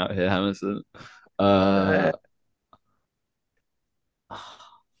struggling out here, Hammerson.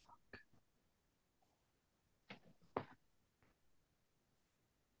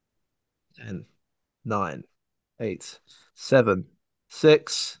 Ten, nine, eight, seven,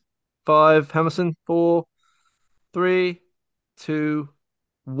 six, five. Hammerson. 4, 3, 2,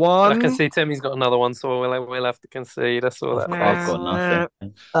 1. I can see Timmy's got another one, so we'll have to concede. That's all that. I've got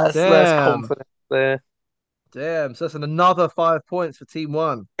nothing. That's Damn. confidence there. Damn. So that's another 5 points for team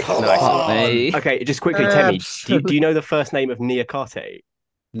one. Come Nice. on. Me. Okay, just quickly, Temi, do you know the first name of Niakate?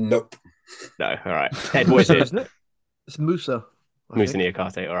 Nope. No, all right. Ed, what is it? Isn't it? It's Musa. I Musa think.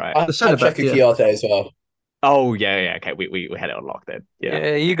 Niakate, all right. I The centre had back, yeah. Cheika Kiate as well. Oh, yeah. Okay, we had it on lock then.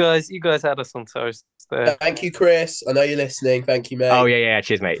 Yeah. You guys had us on toast there. Thank you, Chris. I know you're listening. Thank you, mate. Oh, yeah.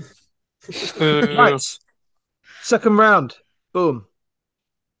 Cheers, mate. Right. Second round. Boom.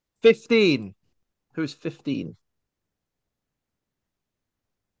 15. Who's 15?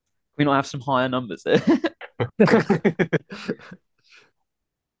 We not have some higher numbers there.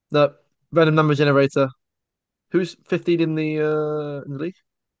 No. Random number generator. Who's 15 in the league?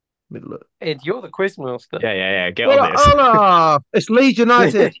 Let me look. Ed, you're the quiz master. Yeah. Get on this. Hola! It's Leeds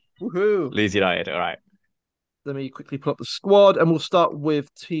United. Woohoo! Leeds United, all right. Let me quickly pull up the squad and we'll start with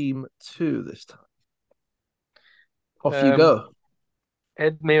team two this time. Off you go.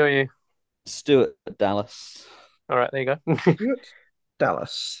 Ed, me or you? Stuart at Dallas. All right, there you go.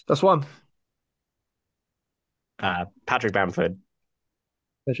 Dallas. That's one. Patrick Bamford.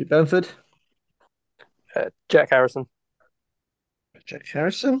 Patrick Bamford. Jack Harrison. Jack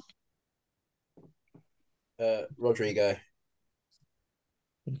Harrison. Rodrigo.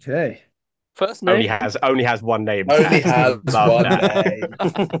 Okay. First name. Only has one name. Only has Love one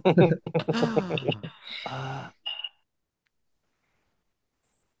that. name.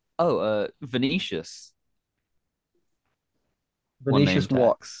 Vinicius. One Vinicius name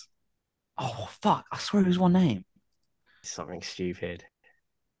what? tax. Oh, fuck. I swear it was one name. Something stupid.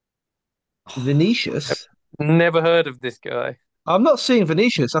 Vinicius? Never heard of this guy. I'm not seeing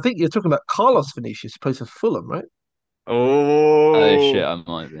Vinicius. I think you're talking about Carlos Vinicius, who plays for Fulham, right? Oh, shit, I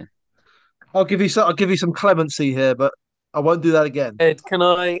might be. I'll give you some clemency here, but I won't do that again. Ed, can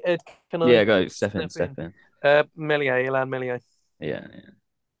I? Yeah, go. Step in. Melier, Ilan Melier. Yeah.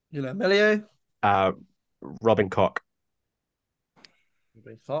 You know, Melier. Robin Koch.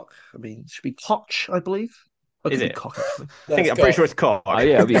 Cock. I mean, it should be Koch, I believe. Is Could be it? Cock, actually. I'm pretty sure it's Koch. Oh,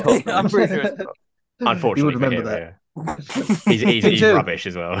 yeah, it'll be Koch. I'm pretty sure it's Unfortunately, You would for remember him, that. yeah. He's Me too. rubbish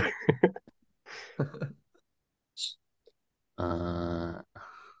as well.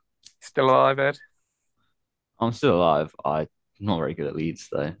 Still alive, Ed? I'm still alive. I'm not very good at Leeds,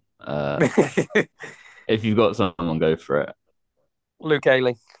 though. If you've got someone, go for it. Luke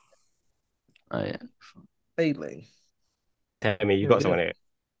Ayling. Oh, yeah. Ailing. Temi, you got someone here.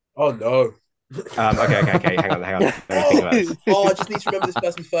 Oh no. Okay. Hang on. Let me think about this. I just need to remember this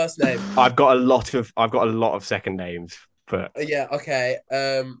person's first name. I've got a lot of second names, but Yeah. Okay.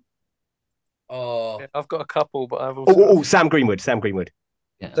 I've got a couple, but I've also. oh, Sam Greenwood.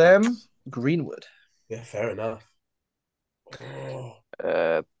 Yeah. Sam Greenwood. Yeah. Fair enough. Oh.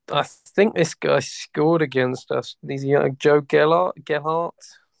 I think this guy scored against us. He's young, Joe Gellhart.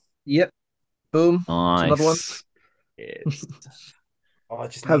 Yep. Boom. Nice. Another one. Yes. I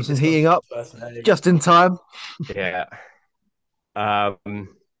just Hammerson need this heating up. person's first name. Just in time. Yeah.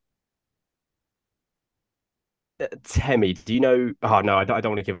 Temi, do you know? Oh no, I don't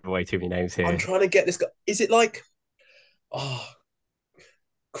want to give away too many names here. I'm trying to get this guy. Is it like,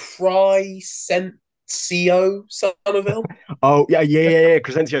 Crysentis CO Somerville. Oh yeah.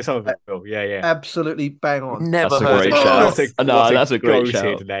 Crescencio Somerville. Yeah. Absolutely bang on. Never That's a heard great of him. shout. What a, No, what that's a great goated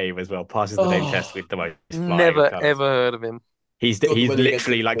shout. name as well. Passes the name Oh. test with the most flying Never colours. ever heard of him. He's Got the winner against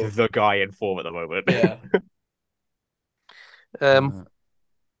literally like Liverpool. the guy in form at the moment. Yeah.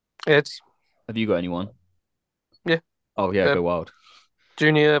 Ed, Have you got anyone? Yeah. Oh yeah, go wild.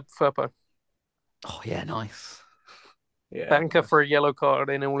 Junior Firpo. Oh yeah, nice. Yeah. Banker for a yellow card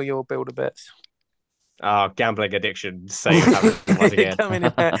in all of your builder bets. Gambling addiction. Same Hammerson once again.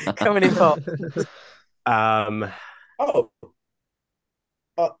 coming in hot. Oh.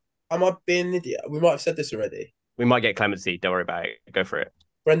 Am I being an idiot? We might have said this already. We might get clemency. Don't worry about it. Go for it.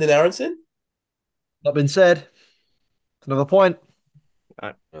 Brendan Aronson? Not been said. Another point.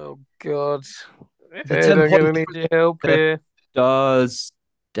 Oh God. The Ed, 10 I'm gonna point- need your help here. Does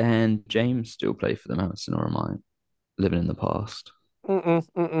Dan James still play for them, Hammerson, or am I living in the past?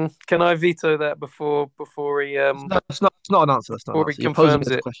 Can I veto that before he No, it's not an answer. That's not an Or he answer. You're posing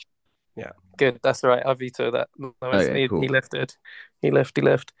confirms a it. question. Good, that's all right. I veto that. No, Okay, cool. He left it. He left.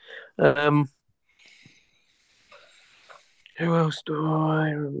 Who else do I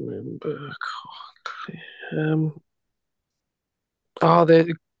remember?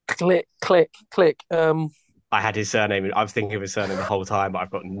 The click. I had his surname. I was thinking of his surname the whole time, but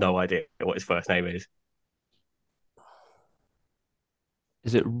I've got no idea what his first name is.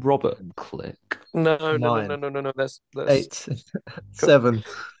 Is it Robert Click? No. That's 8, 7.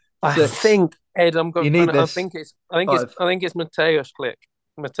 I 6. think Ed. I'm going. You need I this. think it's 5. Mateus Click.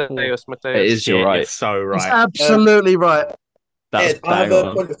 Mateus. It is. You're Shit, right. You're so It's right. absolutely right. That's Ed, I have bang a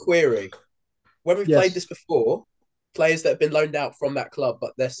on. point of query. When we've Yes. played this before, players that have been loaned out from that club,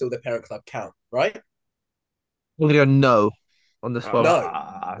 but they're still their parent club count, right? We're gonna go no on this one. No.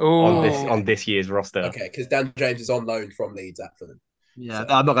 On this year's roster. Okay, because Dan James is on loan from Leeds at Fulham. Yeah,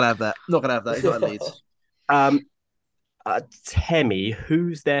 I'm not gonna have that. Not gonna have that. He's not at Leeds. Temi,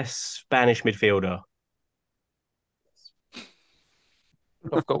 who's their Spanish midfielder?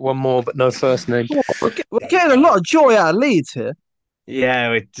 I've got one more, but no first name. We're getting a lot of joy out of Leeds here. Yeah,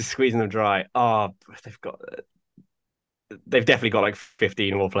 we're just squeezing them dry. They've definitely got like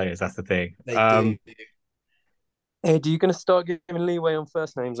 15 more players. That's the thing. They do. Ed, are you going to start giving leeway on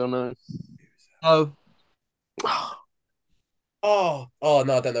first names or no? No. Oh,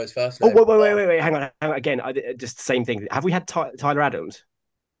 no, I don't know his first Oh, name. wait. Hang on. Again, just the same thing. Have we had Tyler Adams?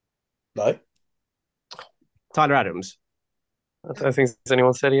 No. Tyler Adams. I don't think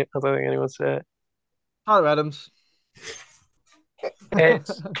anyone said it. I don't think anyone said it. Tyler Adams. Ed,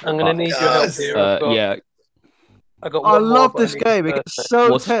 I'm going to need your help here. Yeah. I got. I one more, love but I this need game. your It first gets name.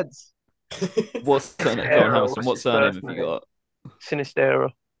 so What's- tense. What's surname? Go on, Sarah, Hammerson. what's What his surname first have you name? got? Sinistera.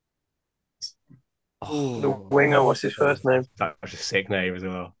 The winger. What's his first name? That was a sick name as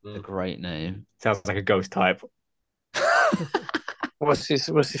well. A great name. Sounds like a ghost type. What's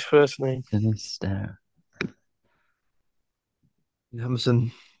his first name? Sinister.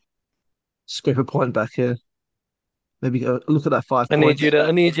 Hammerson, scrape a point back here. Maybe go look at that 5 I points.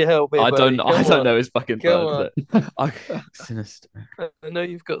 need your help here. I buddy. don't know his fucking Go first. Sinister. I know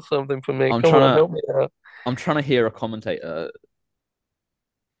you've got something for me. I'm Come trying on, to- help me out. I'm trying to hear a commentator.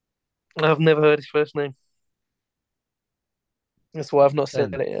 I've never heard his first name. That's why I've not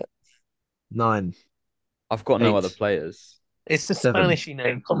said 10. it yet. 9. I've got no 8. other players. It's a 7. Spanishy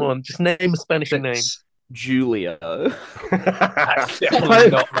name. Come on, just name a Spanishy name. 6. Julio. That's definitely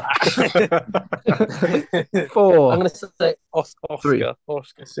not that. 4. I'm going to say Oscar. 3.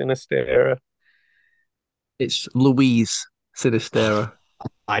 Oscar Sinistera. It's Luis Sinistera.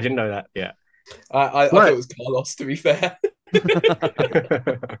 I didn't know that. Yeah. I thought it was Carlos, to be fair.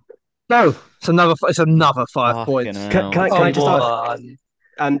 No, it's another 5 Fucking points. hell. Can I just ask?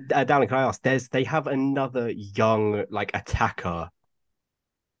 on. Darren, can I ask? They have another young like attacker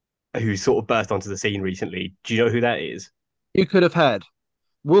who sort of burst onto the scene recently. Do you know who that is? You could have had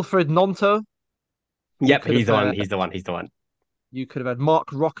Wilfred Nonto. Yep, could he's the have one. had- He's the one. He's the one. You could have had Mark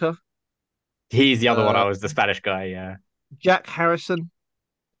Rocker, He's the other one. I was the Spanish guy. Yeah, Jack Harrison,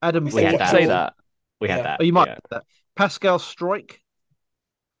 Adam. We had Did you that. say that? we had Yeah. that. Oh, you might yeah. have that. Pascal Stroik,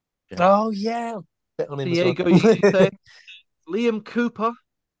 Oh, yeah. Bet on him as well. Diego Yute, Liam Cooper.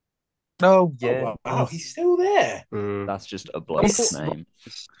 Oh, Oh, yeah. wow, he's still there. Mm. That's just a bloke He's- name.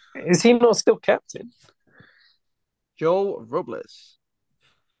 Is he not still captain? Joel Robles.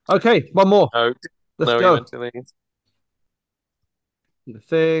 Okay, one more. No. Let's He go. went to Leeds. The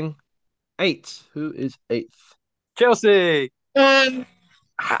thing. 8. Who is 8th? Chelsea. Hang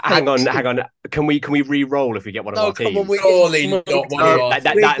on. Can we re-roll if we get one of our teams? Surely not one of our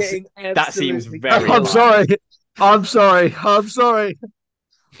That- teams. that's- that seems very- I'm sorry. I'm sorry.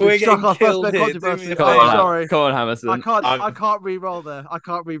 We're Struck getting our first killed bit of here. controversy. Do me a Come I'm favour. on, sorry. come on, Hammerson. I can't re-roll there. I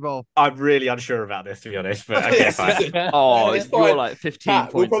can't re-roll. I'm really unsure about this, to be honest. But okay, Yes, fine. listen, Oh, it's you're fine. like 15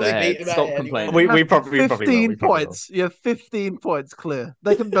 Pat, we'll points probably ahead. beat him Stop out anyway. complaining. We probably will. 15 We probably will. points. You have 15 points clear.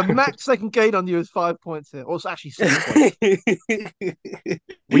 The max they can gain on you is 5 points here. Or it's actually 6 points.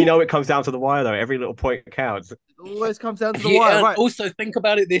 We know it comes down to the wire, though. Every little point counts. It always comes down to the Yeah, wire. and Right. also think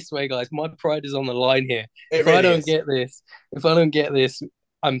about it this way, guys. My pride is on the line here. It If I really don't is. get this,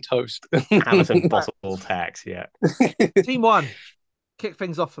 I'm toast. Hammerson possible tax, yeah. Team 1. Kick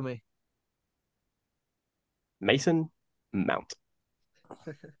things off for me. Mason Mount.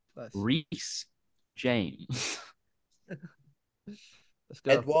 Nice. Reece James. Let's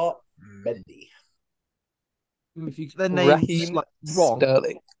go. Edouard Mendy. If you get their names Raheem like wrong,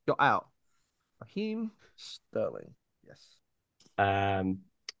 Sterling. you're out. Raheem Sterling. Yes.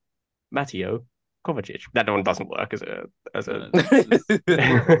 Matteo Kovacic. That one doesn't work as a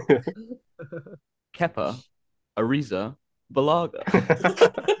Kepa Ariza Balaga.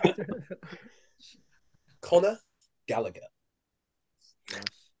 Connor Gallagher. Yes.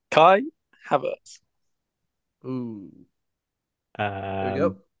 Kai Havertz. Ooh. There we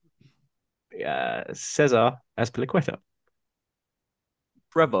go. Cesar Azpilicueta.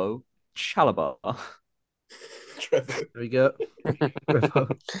 Brevo Chalobah. Trevor. There we go.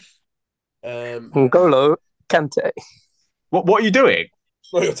 N'Golo Kante. What are you doing?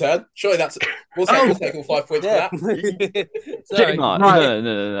 It's not your turn. Surely that's. We'll take all 5 points for that. Sorry. Mark. Right.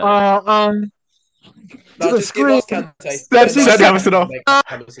 No. No, To the just give us screen. Kante. Let's Send Hammerson off.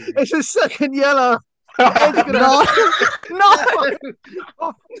 It's his second yellow. No.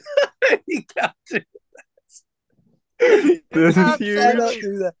 You can't do This is cannot huge.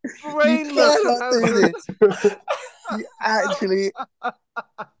 do that. Brainless. You cannot do this. You actually.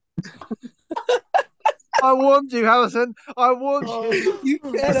 I warned you, Hammerson. I warned you. You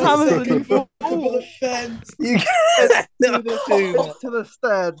cannot Hammerson, do you fool. the fence. You cannot do To the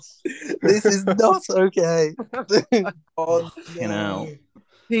stands. This is not okay. Oh, Fucking hell.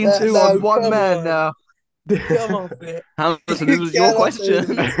 Team No, 2 no, on one come man on. now. Come on, Flip. Hammerson, this was your cannot do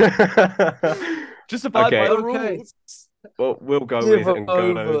question. Just abide Okay. by the Okay. rules. Well, we'll go Give with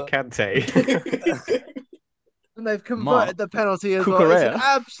N'Golo over. Kante. And they've converted Mark the penalty as well. It's an Cucurella.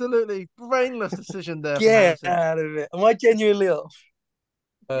 absolutely brainless decision there. from Get Hammerson. out of it. Am I genuinely off?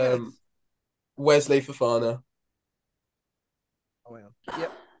 Wesley Fofana. Oh, hang on.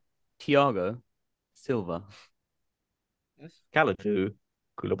 Yep. Thiago Silva. Yes. Kalidou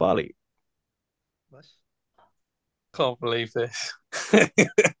Koulibaly. Nice. Can't believe this.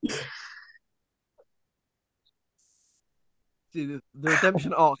 See, the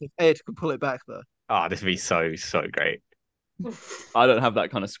redemption arc, if Ed could pull it back, though. Oh, this would be so great. I don't have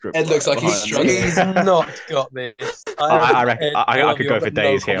that kind of script. Ed looks like he's behind struggling. me. He's not got this. I reckon Ed, I love could you, go I've for got no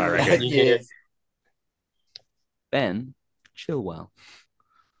days here, I comment reckon. on you here. Ben Chilwell.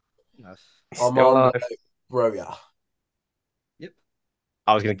 Nice. Armando Broya.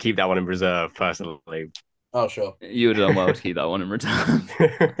 I was going to keep that one in reserve, personally. Oh, sure. You would have done well to keep that one in return.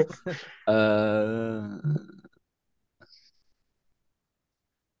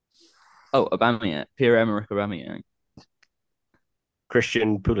 Aubameyang. Pierre-Emerick Aubameyang.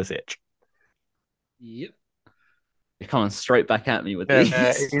 Christian Pulisic. Yep. You're coming straight back at me with Yeah,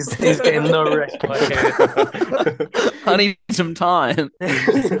 these. he's getting no rest right here. I need some time.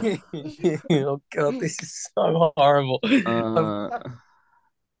 Oh god, this is so horrible.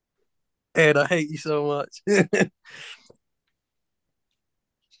 Ed, I hate you so much.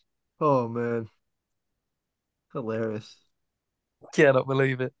 Oh, man. Hilarious. Cannot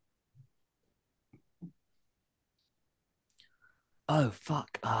believe it. Oh,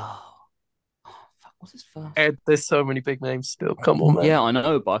 fuck. Oh, fuck. What's his first? Ed, there's so many big names still. Come on, man. Yeah, I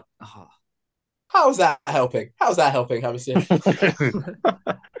know, but How's that helping? Hammerson?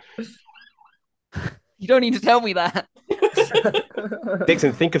 you don't need to tell me that.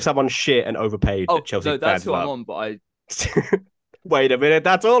 Dixon, think of someone shit and overpaid Oh, that Chelsea no, that's fans who I'm love. on, but Wait a minute,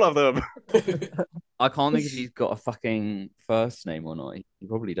 that's all of them. I can't think if he's got a fucking first name or not. He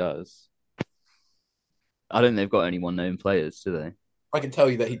probably does. I don't think they've got any one-name players, do they? I can tell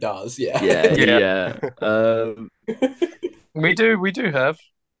you that he does. Yeah. Yeah. We do have.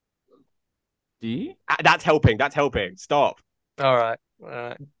 Do you? That's helping. Stop. All right.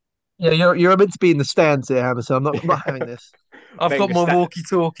 Yeah, you're meant to be in the stands here, Hammerson. I'm not having this. I've got my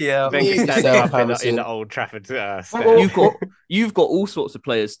walkie-talkie out. Wenger Mute standing yourself, up in Hammerson. the Old Trafford stand. You've got all sorts of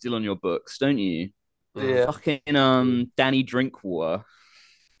players still on your books, don't you? Yeah. Fucking Danny Drinkwater.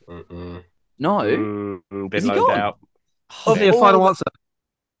 Mm-mm. No. Been Is he loaned gone? out. Give me a final answer.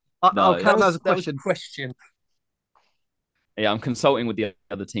 No, I'll count that as a That was question. question. Yeah, I'm consulting with the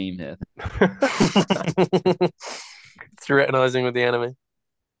other team here. Tyrannizing with the enemy.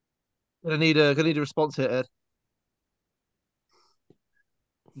 Gonna need a response here, Ed.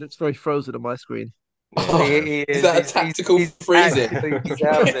 Looks very frozen on my screen. Oh, He is is. that a tactical freezing? He's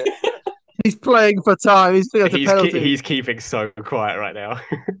out of it. He's playing for time. He's thinking it's a penalty. He's keeping so quiet right now.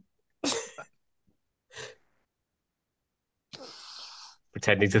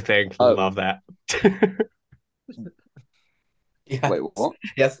 Pretending to think. Oh. Love that. Wait, what?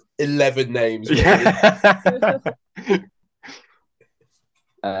 He has 11 names. Yeah.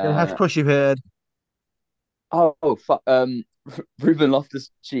 Gonna have to push you here, Ed. Oh, fuck. Ruben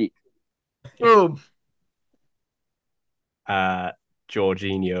Loftus-Cheek. Boom.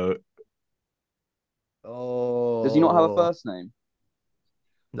 Jorginho. Oh. Does he not have a first name?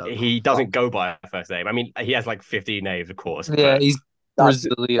 No. He doesn't go by a first name. I mean, he has like 15 names, of course. Yeah, but he's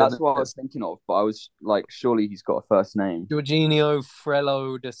Brazilian. That's what I was thinking of, but I was like, surely he's got a first name. Jorginho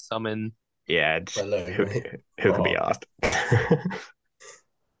Frello de Summon. yeah, Hello, who could be Oh. asked?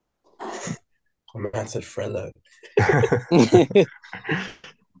 My man said Frello.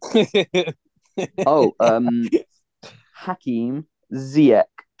 Oh, Hakeem Ziyech.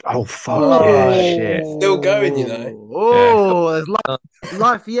 Oh fuck! Oh, Yeah, shit. Still going, you know. Oh, there's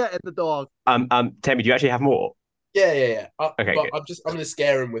life yet in the dog. Temi, do you actually have more? Yeah. Okay, But good. I'm gonna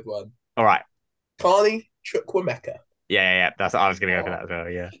scare him with one. All right. Carney Chukwuemeka. Yeah. That's I was gonna go for that as well.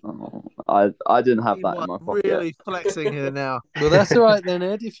 Yeah. Oh, I didn't have that in my pocket. Really flexing here now. Well, that's all right then,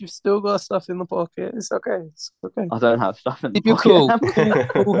 Ed. If you've still got stuff in the pocket, it's okay. It's okay. I don't have stuff in the Keep your pocket.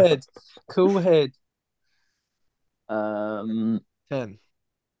 cool. Cool head. Cool head. 10, 9,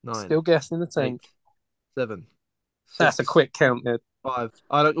 Still guessing the tank. 8, 7. That's a 6, quick count, Ed. 5.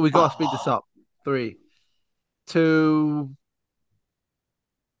 We gotta speed this up. 3, 2.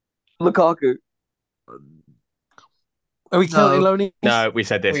 Lukaku. Are we counting No. Loney? No, we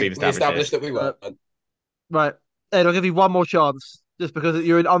said this. We We've established that we weren't. Right, Ed, I'll give you one more chance, just because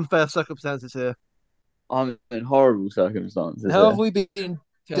you're in unfair circumstances here. I'm in horrible circumstances. How have we been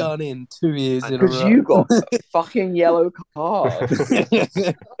done in 2 years in a Because row? you got a fucking yellow card.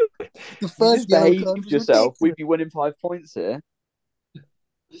 the You first just yellow behaved card was yourself. ridiculous. We'd be winning 5 points here.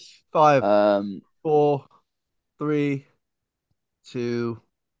 5, 4, 3, 2,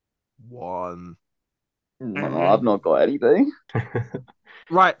 1. No, I've not got anything.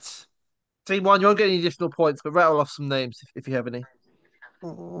 Right, Team 1, you won't get any additional points, but rattle off some names if you have any.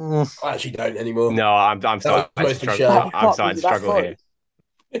 I actually don't anymore. No, I'm starting to mostly struggle. Shay. I'm starting to struggle here.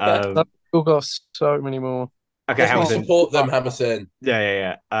 We've got so many more. Okay, Let's Hamilton. support them, Hammerson.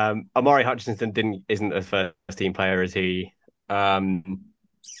 Yeah. Amari Hutchinson isn't a first team player, is he? Yeah,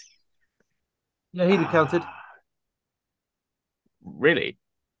 he'd have counted. Really?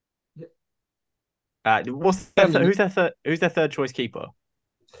 Yeah. Who's their third choice keeper?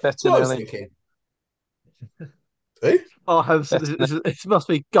 That's what I was Bettinelli. thinking. Who? Oh, this must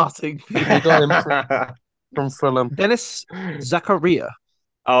be gutting. We got him from Fulham. Dennis Zakaria.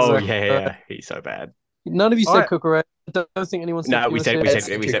 Oh Zach- yeah. He's so bad. None of you All said right. Cucurella. I don't think anyone said No, we said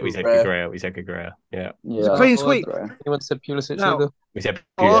Pulisic. Cucurella. Yeah. It's a clean sweep. Anyone said Pulisic Now- either? We said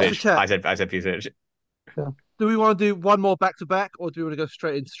I'll ask the Pulisic. chat. I said Pulisic. Do we want to do one more back to back, or do we want to go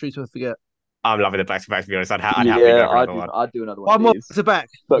straight into Streets and Forget? I'm loving the back to back, to be honest. I'd happily go for another one. I'd do another one. One more of back these. to back.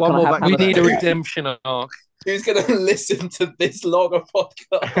 But One can I more have back. We to need back. a redemption arc. Who's going to listen to this long a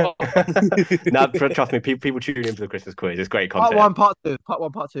podcast? No, trust me, people tune in for the Christmas quiz. It's great Part content. 1, part 2. Part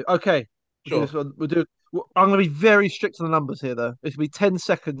 1, part 2. Okay. Sure. I'm going to be very strict on the numbers here, though. It's going to be 10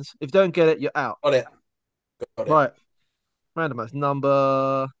 seconds. If you don't get it, you're out. Got it. Right. Randomized.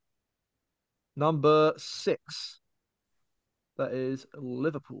 Number 6. That is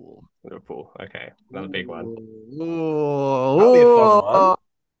Liverpool. Liverpool. Okay, another big one. That'll be a fun one.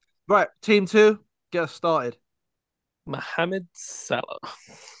 Right. Team 2, get us started. Mohamed Salah.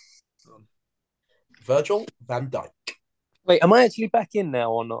 Virgil van Dijk. Wait, am I actually back in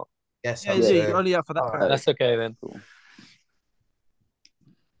now or not? Yes, Yeah, Hammerson. you're only out for that. Alright, that's okay then. Team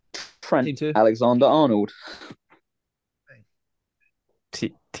Trent 2. Alexander-Arnold.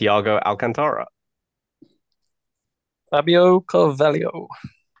 Thiago Alcantara. Fabio Carvalho.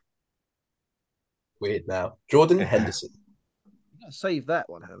 Weird now. Jordan Henderson. You gotta save that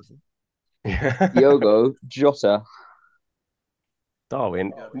one, Hamilton. Diogo Jota.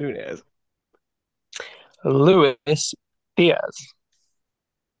 Darwin Núñez. Luis Diaz.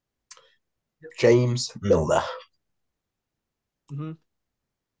 James Milner. Mm-hmm.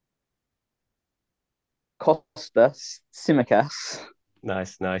 Costa Simicas.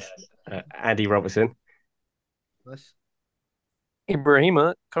 Nice. Andy Robertson. Nice.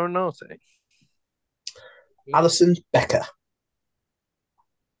 Ibrahima Konate. Alison Becker.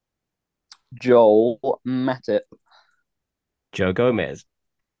 Joel Matip. Joe Gomez.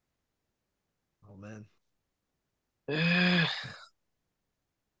 Oh man.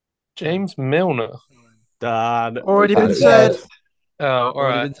 James Milner. Done. Already been Yeah. said. Oh, all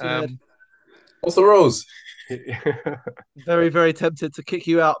Already right. been said. What's the rules? Very, very tempted to kick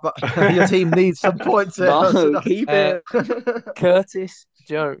you out, but your team needs some points here. No, keep it. Curtis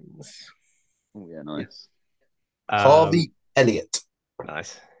Jones. Oh, yeah, nice. Harvey Elliott.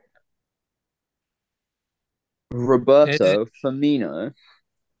 Nice. Roberto Firmino.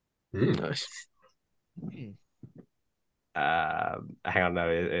 Nice. Hang on, no,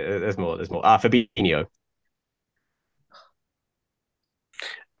 there's more. Fabinho.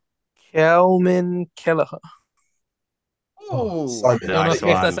 Kelman Kelleher. Oh, Simon. I don't know Nice if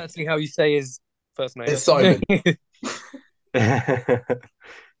that's one. actually how you say his first name. It's Simon. yeah,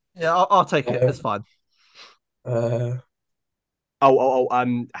 I'll take it. It's fine. Hang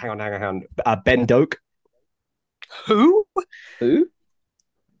on. Ben Doak. Who? Who?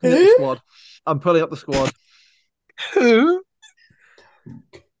 Pulling up the squad. I'm pulling up the squad. Who?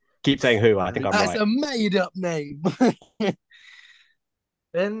 Keep saying who. I think I'm That's right. a made-up name.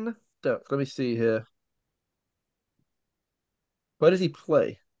 Ben Duck. Let me see here. Where does he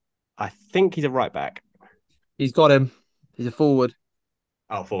play? I think he's a right back. He's got him. He's a forward.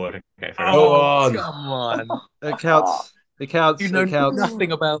 Oh, forward. Okay, fair Go enough. on. Come on. It counts. It counts. You know It counts.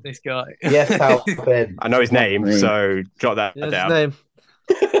 nothing about this guy. Yes, pal, Ben. I know his name, Me. so jot that Yeah, that's down.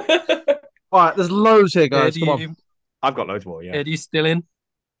 his name. All right, there's loads here, guys. Ed, Come on. I've got loads more. Yeah. Ed, you still in?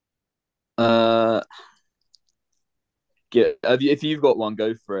 If you've got one,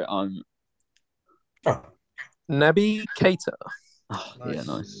 go for it. Naby Keita. Yeah,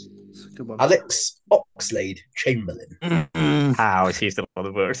 nice. It's a good one. Alex Oxlade Chamberlain. How is he still on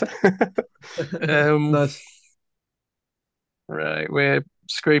the books? Nice. Right, we're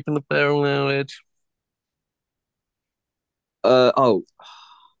scraping the barrel now, Ed.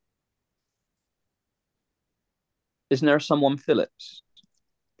 Isn't there someone Phillips?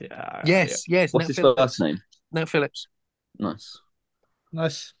 Yeah. Yes. What's Nat his Phillips. first name? Nat Phillips. Nice.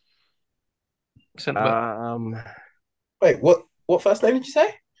 Nice. Centre back. Wait, what first name did you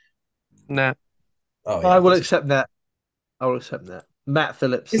say? Nat. Oh, I will accept that. I will accept that. Matt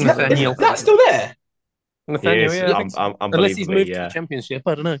Phillips. Is Nathaniel. that still there? He Nathaniel, is. yeah. I think so. Unless he's Unbelievably, moved to yeah. the championship,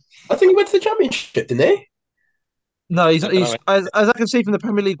 I don't know. I think he went to the championship, didn't he? No, he's I don't know. as I can see from the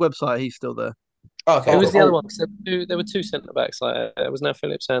Premier League website, he's still there. Oh, okay. Who was the cool. other one? 'Cause there were two centre backs. Like it was Nat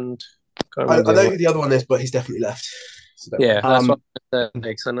Phillips and can't I remember the know other who the other one is, but he's definitely left. So one. Yeah, that's Um, what I said.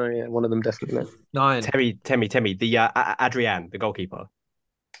 Because I know, yeah, one of them definitely left. 9. Temi, the Adrian, the goalkeeper.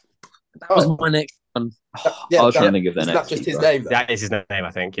 That was my next one. I was trying to think of the Isn't next that just his keeper. name? Though? That is his name,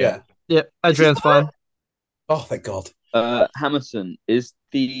 I think. Yeah. Yep, Adrian's fine. Oh, thank God. Hammerson is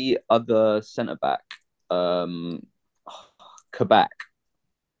the other centre back. Quebec.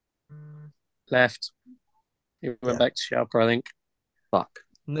 Left. He went back to Schalke, I think. Fuck.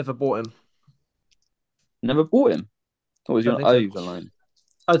 Never bought him. Never bought him. What was I your think so. he was on loan?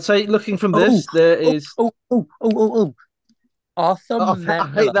 I'd say looking from this, there is. Arthur Oh, I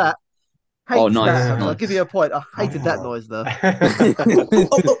hate that. Oh, Hate nice, that. I'll nice. give you a point. I hated that noise though.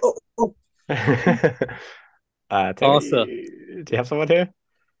 Temi, Arthur. do you have someone here?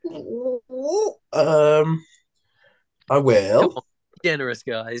 I will. Generous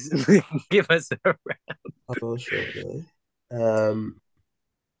guys. Give us a round. Oh, sure.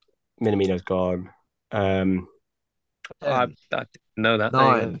 Minamino's gone. I didn't know that.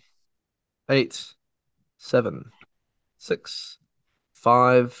 9, 8, 7, 6,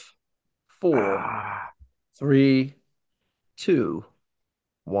 5, 4, 3, 2,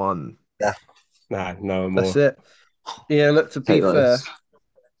 1. Nah, no more. That's it. Yeah, look, to be Take fair, those.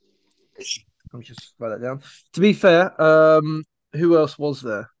 let me just write that down. To be fair, who else was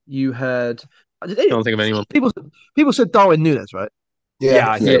there? You had. I don't think of anyone. People said Darwin Núñez, right? Yeah,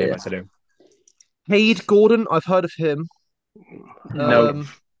 I do. Yeah. I do. Cade Gordon, I've heard of him. No.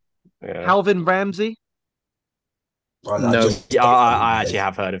 Yeah. Calvin Ramsey. No. Yeah, I actually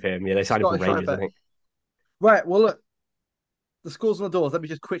have heard of him. Yeah, they signed him from Scottish Rangers, right I think. Right, well, look. The scores on the doors. Let me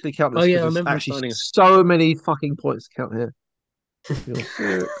just quickly count this. Oh, yeah, 'cause I there's remember him actually signing. so many fucking points to count here.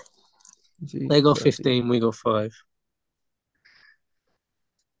 They got 15, we got 5.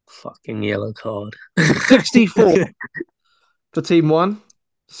 Fucking yellow card. 64 for team 1,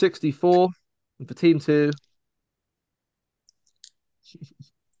 64 and for team 2.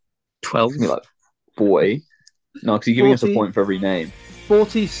 12. Give me like 40. No, because you're giving us a 40. point for every name.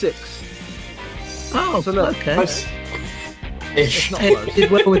 46. Oh, So look, okay. Nice. It's not Ed close.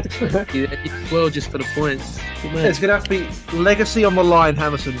 did well with the he did well just for the points. Good man. It's gonna have to be legacy on the line,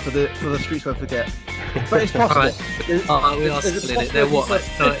 Hammerson, for the Streets Won't Forget. But it's possible. Right. Oh, we are Is it still in it. They're what, like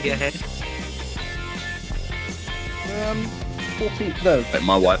possible? 30 ahead? 14. No, Wait,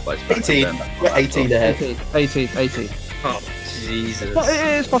 my Wi-Fi's back. 18. We're 18 ahead. 18. Oh, Jesus. But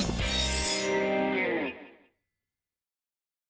it is possible.